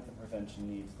understand the prevention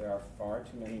needs. There are far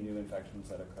too many new infections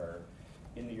that occur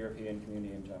in the European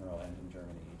community in general and in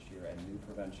Germany each year, and new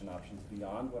prevention options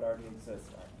beyond what already exists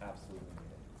are absolutely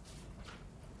needed.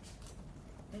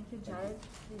 Thank you, Jared.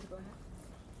 Please go ahead.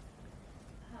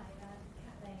 Hi,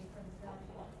 Kathleen from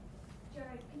Belgium.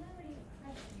 Jared, can I really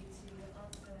press you to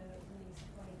answer Louis'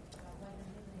 point about whether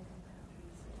middle-income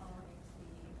countries are going to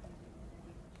be included in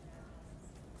any generic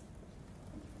licenses?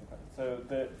 So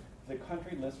the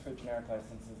country list for generic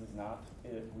licenses is not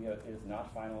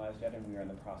finalized yet, and we are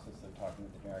in the process of talking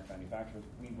with the generic manufacturers.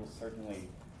 We will certainly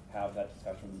have that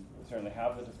discussion. We'll certainly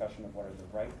have the discussion of what are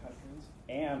the right countries,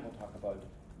 and we'll talk about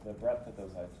the breadth of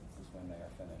those licenses when they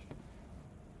are finished.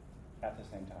 At the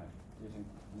same time,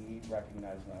 we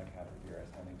recognize LENCAPAVIR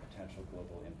as having potential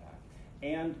global impact.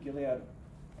 And Gilead,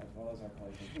 as well as our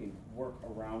colleagues at ViiV, work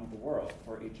around the world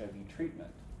for HIV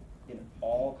treatment in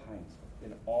all kinds,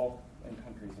 in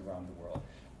countries around the world,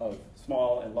 of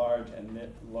small and large and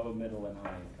low, middle, and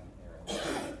high income areas.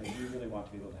 And we really want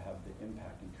to be able to have the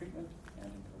impact in treatment and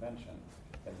in prevention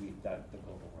that the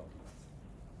global world needs.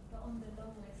 But on the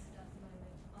long list at the moment,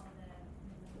 are there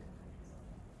middle-income countries on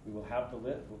there? We will have the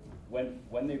list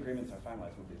when the agreements are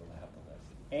finalized. We'll be able to have the list,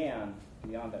 and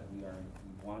beyond that, we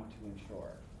want to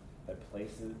ensure that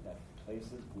places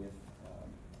with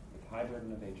high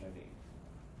burden of HIV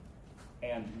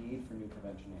and need for new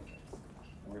prevention agents,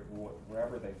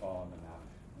 wherever they fall on the map,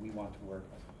 we want to work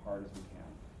as hard as we can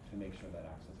to make sure that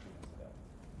access becomes available.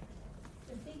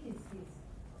 The thing is this,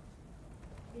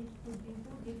 it would be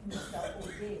good if Mr.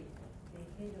 O'Day, the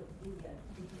head of Gilead,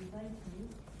 would invite me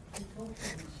to talk to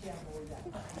the shareholder.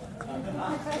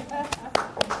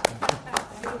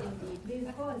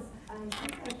 Because I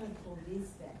think I can convince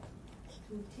them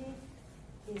to take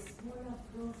a smaller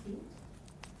profit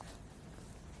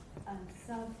and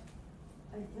serve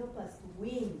and help us to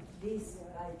win this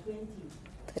by 2030,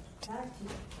 by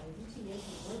reaching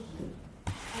everybody.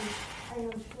 And I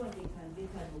am sure they can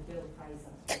get a Nobel Prize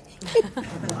as well.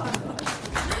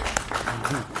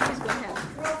 Please go ahead.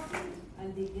 Profit and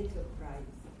they get a prize.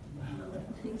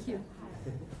 Thank you.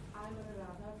 I'm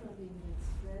Anuradha from the Indian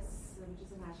Express, which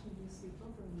is a national newspaper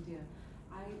from India.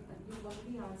 You've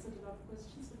already answered a lot of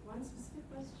questions, but one specific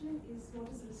question is, what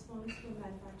is the response from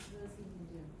manufacturers in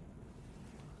India?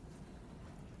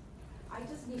 I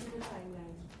just needed a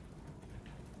timeline.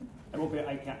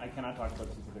 I cannot talk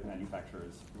about specific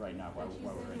manufacturers right now while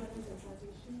we're in.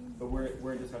 But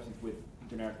we're in discussions with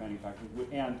generic manufacturers,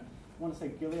 and I want to say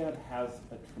Gilead has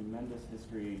a tremendous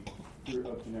history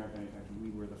of generic manufacturing.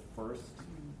 We were the first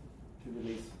to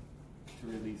release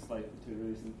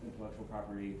intellectual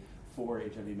property for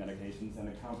HIV medications and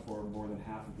account for more than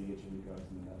half of the HIV drugs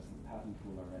in the medicine patent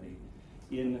pool already.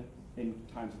 In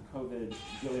times of COVID,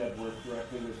 Gilead worked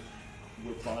directly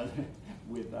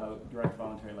with direct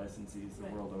voluntary licensees the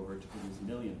world over to produce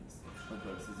millions of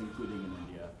doses, including in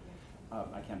India.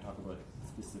 I can't talk about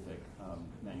specific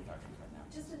manufacturers right now.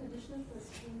 Just an additional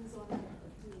question is on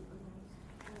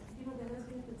there has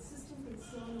been a consistent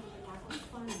concern on the lack of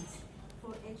funds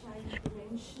for HIV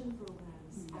prevention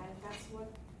programs, and that's what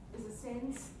is a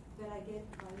sense that I get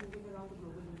while moving around the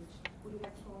global village. Would you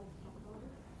like to talk about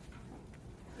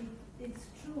it? It's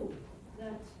true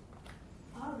that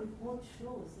our report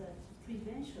shows that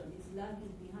prevention is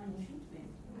lagging behind treatment.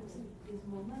 There's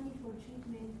more money for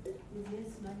treatment, there's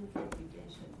less money for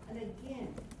prevention. And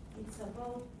again, it's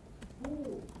about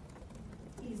who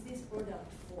is this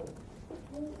product for?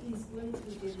 Who is going to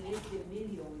generate the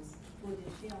millions for the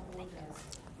shareholders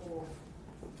of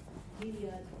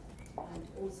Gilead and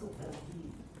also for ViiV?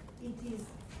 It is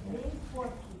made for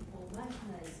people,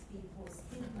 marginalized people,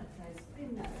 stigmatized,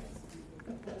 criminalized people,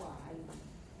 people who are hiding.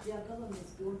 Their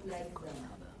governments don't like them.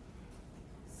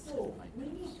 So we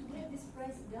need to get this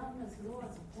price down as low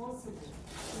as possible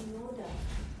in order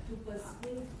to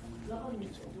persuade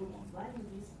governments that don't value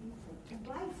these people to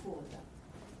buy for them.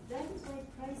 That is why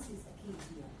price is key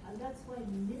here, and that's why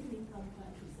middle-income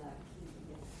countries are key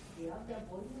here. They have their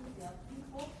volume, they have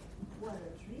people who are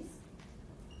at risk,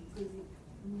 because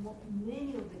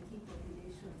many of the key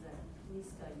populations are at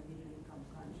risk are in middle-income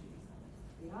countries.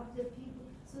 They have the people,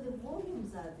 so the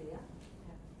volumes are there,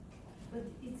 But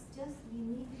it's just we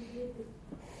need to get the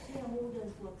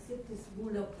shareholders to accept a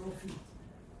smaller profit.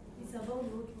 It's about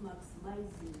not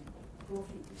maximizing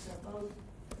profit. It's about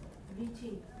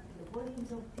reaching the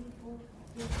volumes of people,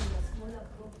 getting a smaller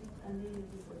profit, and then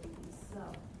everybody is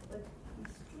served. But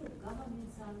it's true,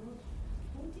 governments are not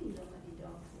putting the money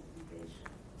down for prevention.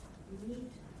 We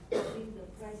need to bring the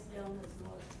price down as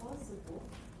low as possible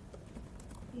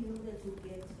in order to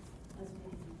get as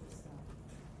many people served.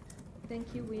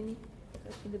 Thank you, Winnie.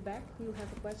 In the back, you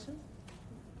have a question?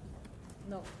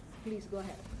 No, please go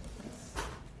ahead.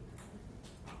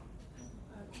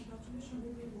 Congratulations,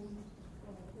 everyone,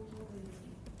 over the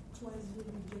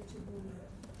twice-daily injectable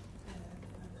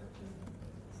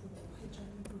for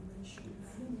HIV prevention.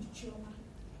 My name is Chioma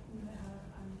Umeha,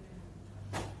 and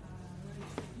I write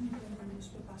for independent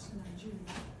newspapers in Nigeria.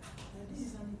 This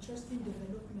is an interesting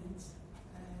development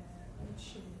which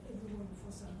every one of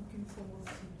us are looking forward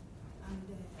to. And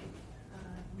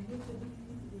notably,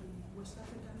 the West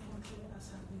African country,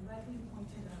 as has been rightly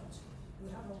pointed out, we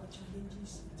have our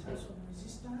challenges in terms of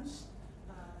resistance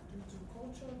due to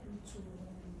culture, due to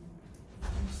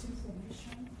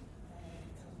misinformation.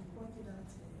 It has been pointed out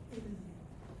earlier.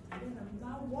 And then I'm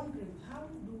now wondering, how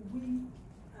do we,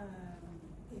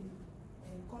 in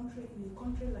a country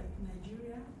like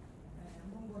Nigeria,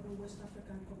 among other West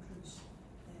African countries,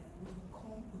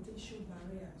 overcome potential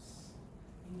barriers,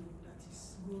 that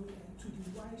is going to the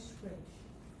widespread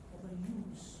of the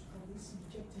use of this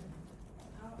injectable?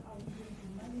 How are we going to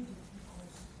manage it?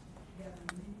 Because there are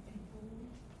many people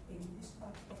in this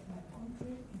part of my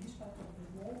country, in this part of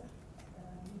the world,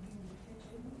 living with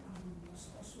HIV, and we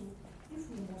must also, if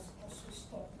we must also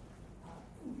stop,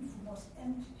 if we must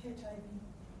end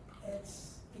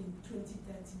HIV/AIDS in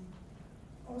 2030,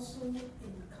 also in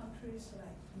countries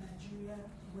like Nigeria,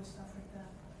 West Africa,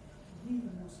 we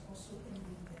must also end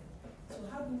it there. So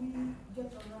how do we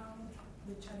get around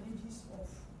the challenges of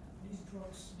these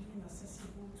drugs being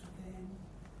accessible to them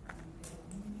and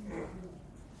meaning the world?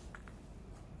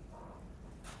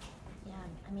 Yeah,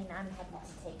 I mean, I'm happy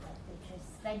to take that, Beatrice.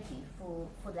 Thank you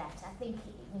for that. I think,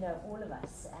 all of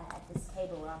us at this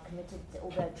table are committed to,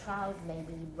 although trials may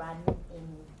be run in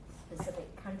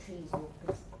specific countries or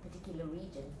particular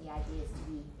regions, the idea is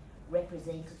to be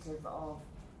representative of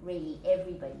really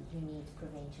everybody who needs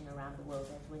prevention around the world,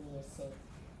 as Winnie has said.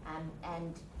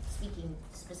 And speaking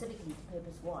specifically to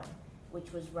Purpose 1,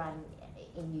 which was run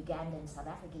in Uganda and South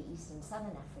Africa, East and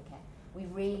Southern Africa, we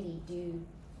really do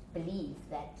believe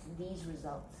that these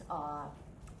results are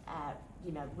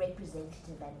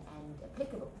representative and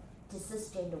applicable to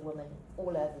cisgender women all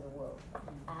over the world.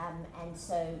 And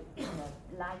so,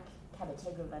 like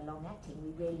cabotegravir long-acting,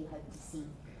 we really hope to see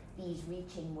these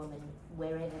reaching women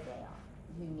wherever they are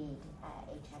who need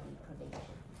HIV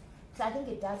prevention. So I think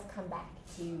it does come back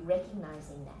to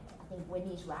recognizing that. I think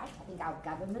Winnie's right. I think our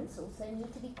governments also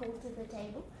need to be called to the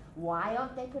table. Why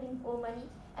aren't they putting more money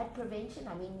at prevention?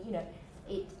 I mean,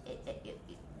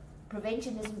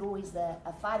 prevention isn't always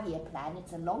a 5-year plan.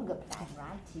 It's a longer plan,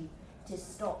 right? To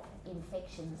stop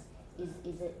infections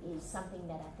is something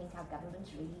that I think our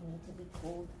governments really need to be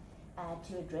called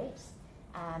to address.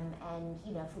 And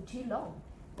for too long,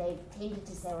 they've tended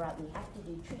to say, all right, we have to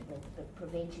do treatment, but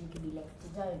prevention can be left to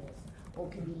donors or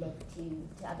can be left to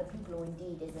other people, or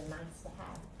indeed is a nice to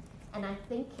have. And I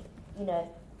think,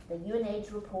 the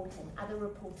UNAIDS report and other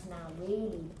reports now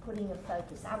really putting a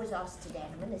focus. I was asked today,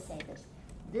 I'm going to say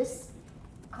this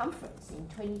conference in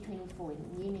 2024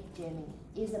 in Munich, Germany,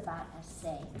 is about us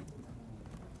saying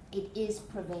it is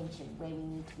prevention where we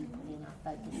need to be putting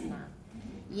our focus now.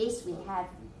 Yes, we have,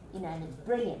 and it's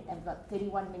brilliant. They've got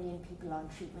 31 million people on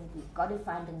treatment. We've got to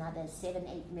find another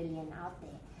 7-8 million out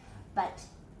there. But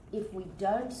if we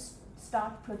don't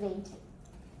start preventing,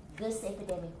 this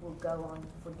epidemic will go on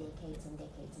for decades and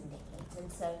decades and decades.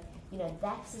 And so,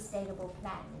 that sustainable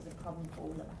plan is a problem for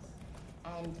all of us.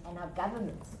 And our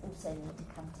governments also need to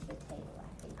come to the table,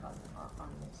 I think, on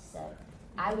this. So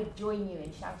I would join you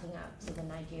in shouting out to the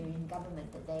Nigerian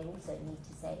government that they also need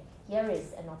to say, here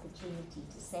is an opportunity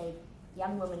to save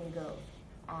young women and girls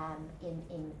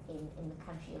in the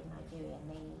country of Nigeria, and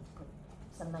they need to put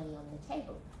some money on the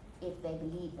table if they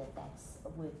believe that that's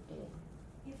worth doing.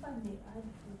 If I may add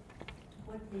to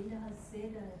what Linda has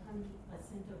said, I 100%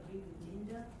 agree with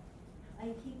Linda.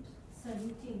 I keep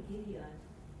saluting Gilead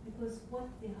because what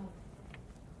they have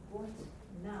got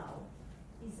now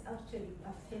is actually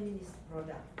a feminist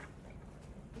product.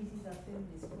 It is a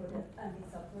feminist product, and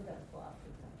it's a product for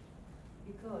Africa.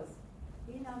 Because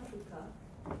in Africa,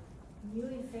 new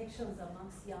infections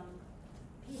amongst young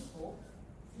people,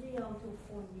 3 out of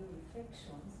 4 new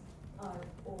infections are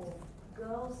of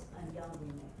girls and young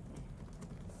women.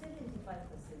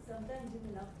 75%, sometimes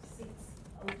even up to 6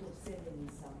 out of 7 in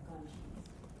some countries,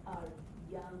 are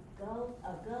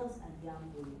girls and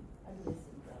young women,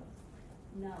 adolescent girls.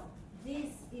 Now,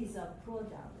 this is a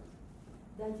product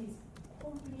that is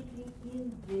completely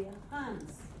in their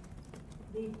hands.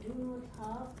 They do not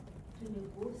have to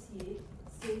negotiate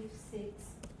safe sex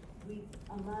with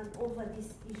a man over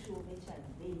this issue of HIV.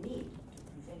 They need to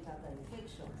prevent other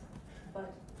infections.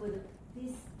 But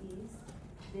this is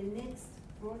the next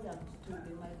product to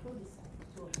the microbicide.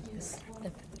 So if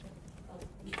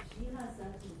she has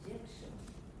that injection,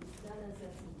 if that has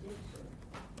that injection,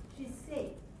 she's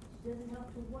safe. She doesn't have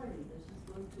to worry that she's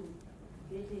going to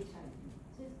get HIV.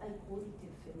 So I call it a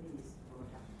feminist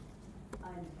product.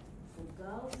 And for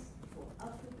girls, for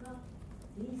Africa,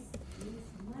 this is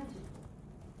magical.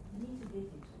 You need to get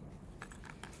it.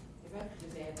 If I could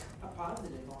just add a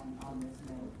positive on this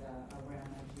note, around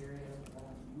Nigeria,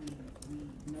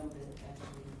 we know that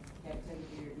actually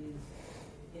Captavir is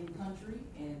in country,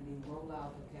 and the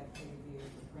rollout of Captavir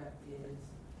for PrEP is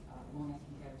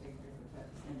long-acting Captavir for PrEP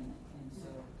is imminent. And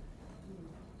so,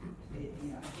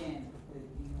 again,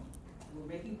 we're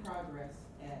making progress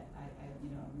at,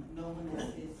 no one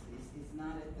is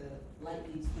not at the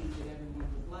lightning speed that everyone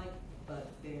would like,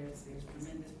 but there's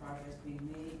tremendous progress being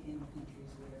made in the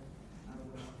countries where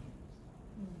we're working.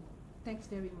 Thanks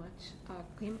very much.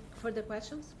 Kim, further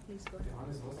questions? Please go ahead.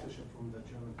 Johannes Rostischer from the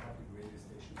German public radio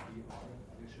station BR,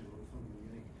 from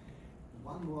Munich.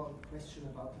 One more question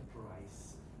about the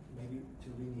price, maybe to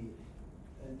Rini.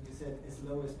 You said as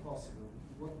low as possible.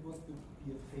 What would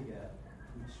be a figure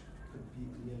which could be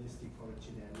realistic for a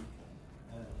generic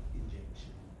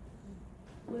injection?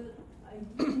 Well,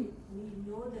 we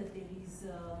know that there is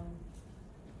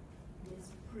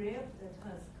PrEP that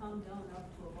has come down up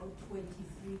to about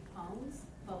 23 pounds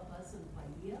per person per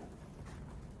year.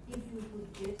 If we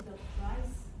could get the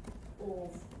price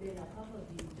of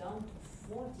LENCAPAVIR down to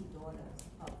 $40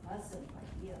 per person per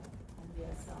year, and there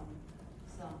are some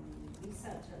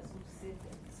researchers who said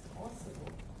that it's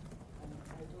possible, and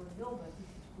I don't know, but if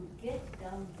it could get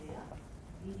down there,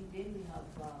 really then we have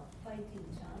a fighting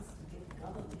chance to get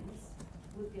governments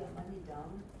put their money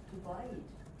down to buy it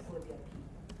for their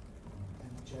people.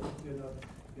 And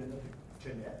you're not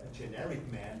a generic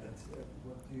man, but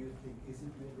what do you think? Is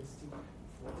it realistic?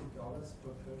 $40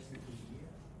 per person per year?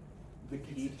 The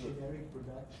key to generic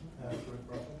production for a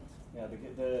product? Yeah,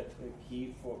 the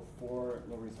key for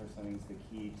low resource settings, the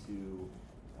key to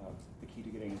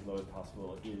getting as low as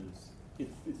possible is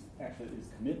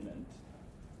commitment.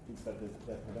 It's that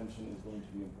prevention is going to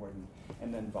be important,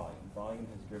 and then volume. Volume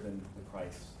has driven the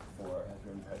price for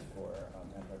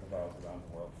antiretrovirals around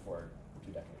the world for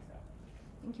 2 decades now.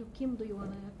 Thank you. Kim, do you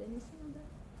want to add anything on that?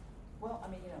 Well,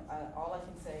 all I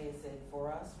can say is that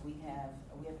for us, we have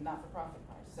not-for-profit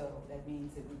price. So that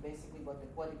means that we basically what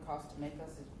it costs to make it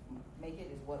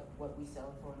is what we sell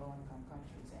it for in low-income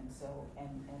countries. And so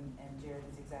and Jared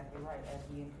is exactly right. As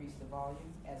we increase the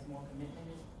volume, as more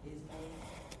commitment is made,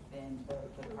 then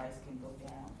the price can go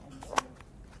down. And so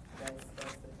that's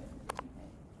the commitment that we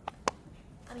make.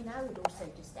 I mean, I would also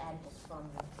just add, just from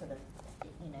sort of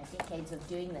decades of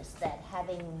doing this, that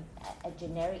having a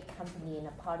generic company in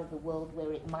a part of the world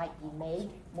where it might be made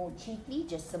more cheaply,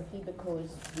 just simply because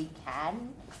we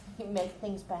can make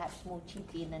things perhaps more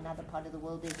cheaply in another part of the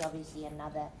world, is obviously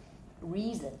another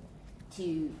reason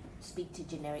to speak to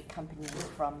generic companies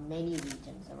from many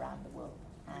regions around the world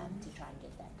to try and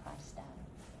get that price down.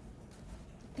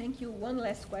 Thank you. One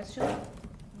last question.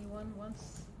 Anyone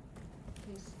wants?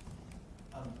 Please.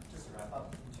 Just to wrap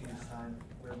up, in 2 years' time,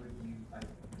 where would you?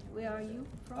 Where are you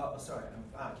from? Oh, sorry, I'm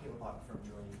Caleb Parker from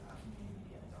Geordie, from Community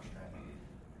Media in Australia.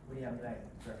 Really, I'm going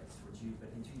to direct this towards you, but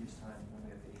in 2 years' time, when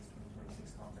we have the AIDS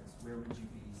 2026 conference, where would you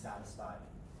be satisfied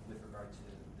with regard to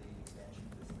the expansion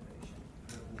of this innovation?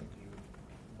 Where would you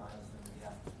milestone be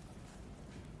at?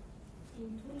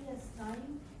 In 2 years'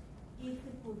 time, if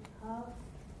we could have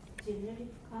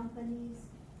generic companies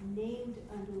named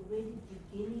and already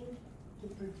beginning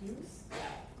to produce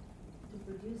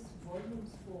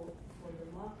volumes for the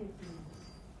market in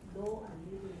low and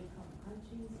middle income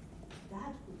countries,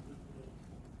 that would be great.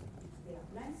 If they are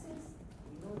licenses,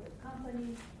 we know the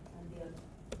companies, and they are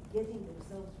getting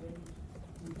themselves ready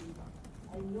to do that.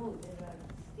 I know there are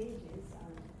stages,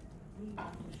 and we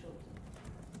want to shorten.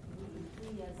 In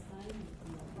 2 years' time, if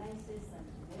we have licenses and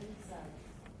generics are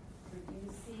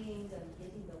producing and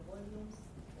getting the volumes,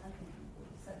 that would be good.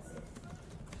 Success.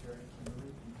 Sure,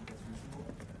 Kimberly, do you think that's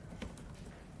reasonable?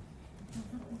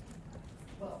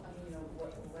 Well,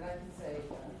 what I can say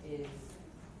is,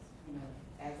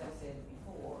 as I said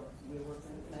before, we're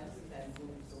working with medicine that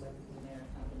includes selected generic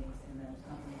companies, and those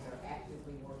companies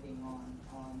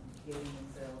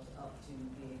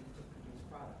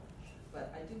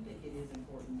But I do think it is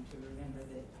important to remember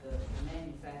that the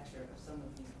manufacture of some of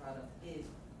these products is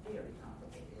very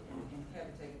complicated. And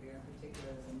cabotegravir in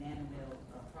particular is a nanomil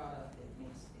product. It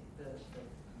makes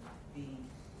the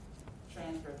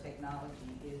transfer of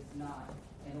technology is not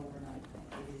an overnight thing.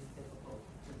 It is difficult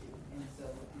to do. And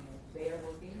so they are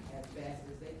working as fast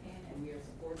as they can, and we are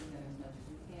supporting them as much as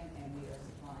we can, and we are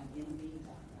supplying in the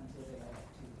meantime until they are up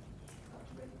to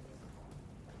regular supply.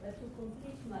 But to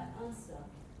complete my answer,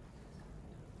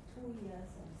 2 years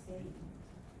I'm saying,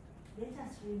 let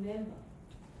us remember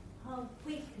how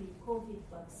quickly COVID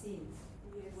vaccines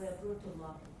were brought to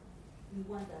market. We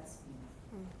want that speed.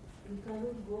 We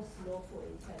cannot go slow for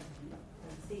HIV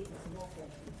and say it's more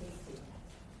complicated.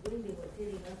 When they were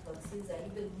telling us vaccines are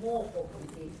even more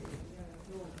complicated.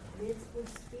 No, let's put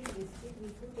speed, the speed we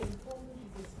put in COVID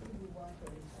is the speed we want for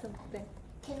HIV.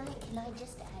 Can I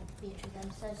just add, Beatrice,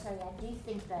 I'm so sorry, I do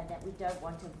think though that we don't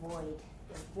want to void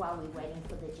while we're waiting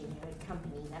for the generic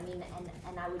companies. I mean,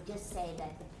 and I would just say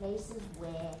that the places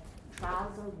where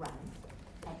trials are run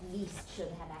at least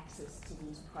should have access to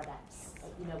these products,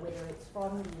 whether it's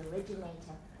from the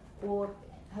originator or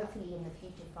hopefully in the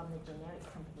future from the generic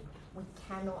company. We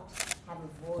cannot have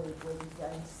a void where we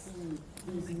don't see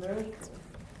these miracles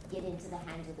get into the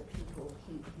hands of the people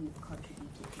who've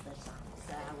contributed to the science.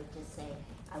 So I would just say,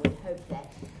 I would hope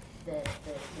that the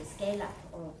scale-up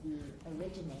of the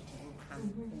originator will come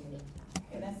in the meantime.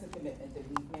 And that's the commitment that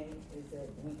we've made, is that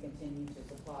we continue to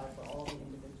supply for all the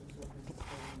individuals who are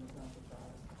participating in the clinical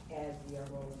trials as we are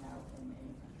rolling out in the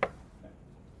country.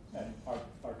 And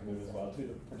our commitment as well to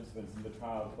the participants in the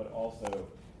trials, but also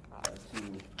to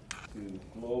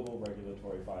global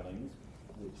regulatory filings,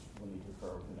 which will need to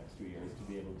occur over the next 2 years to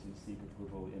be able to seek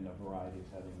approval in a variety of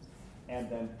settings, and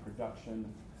then production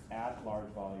at large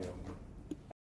volume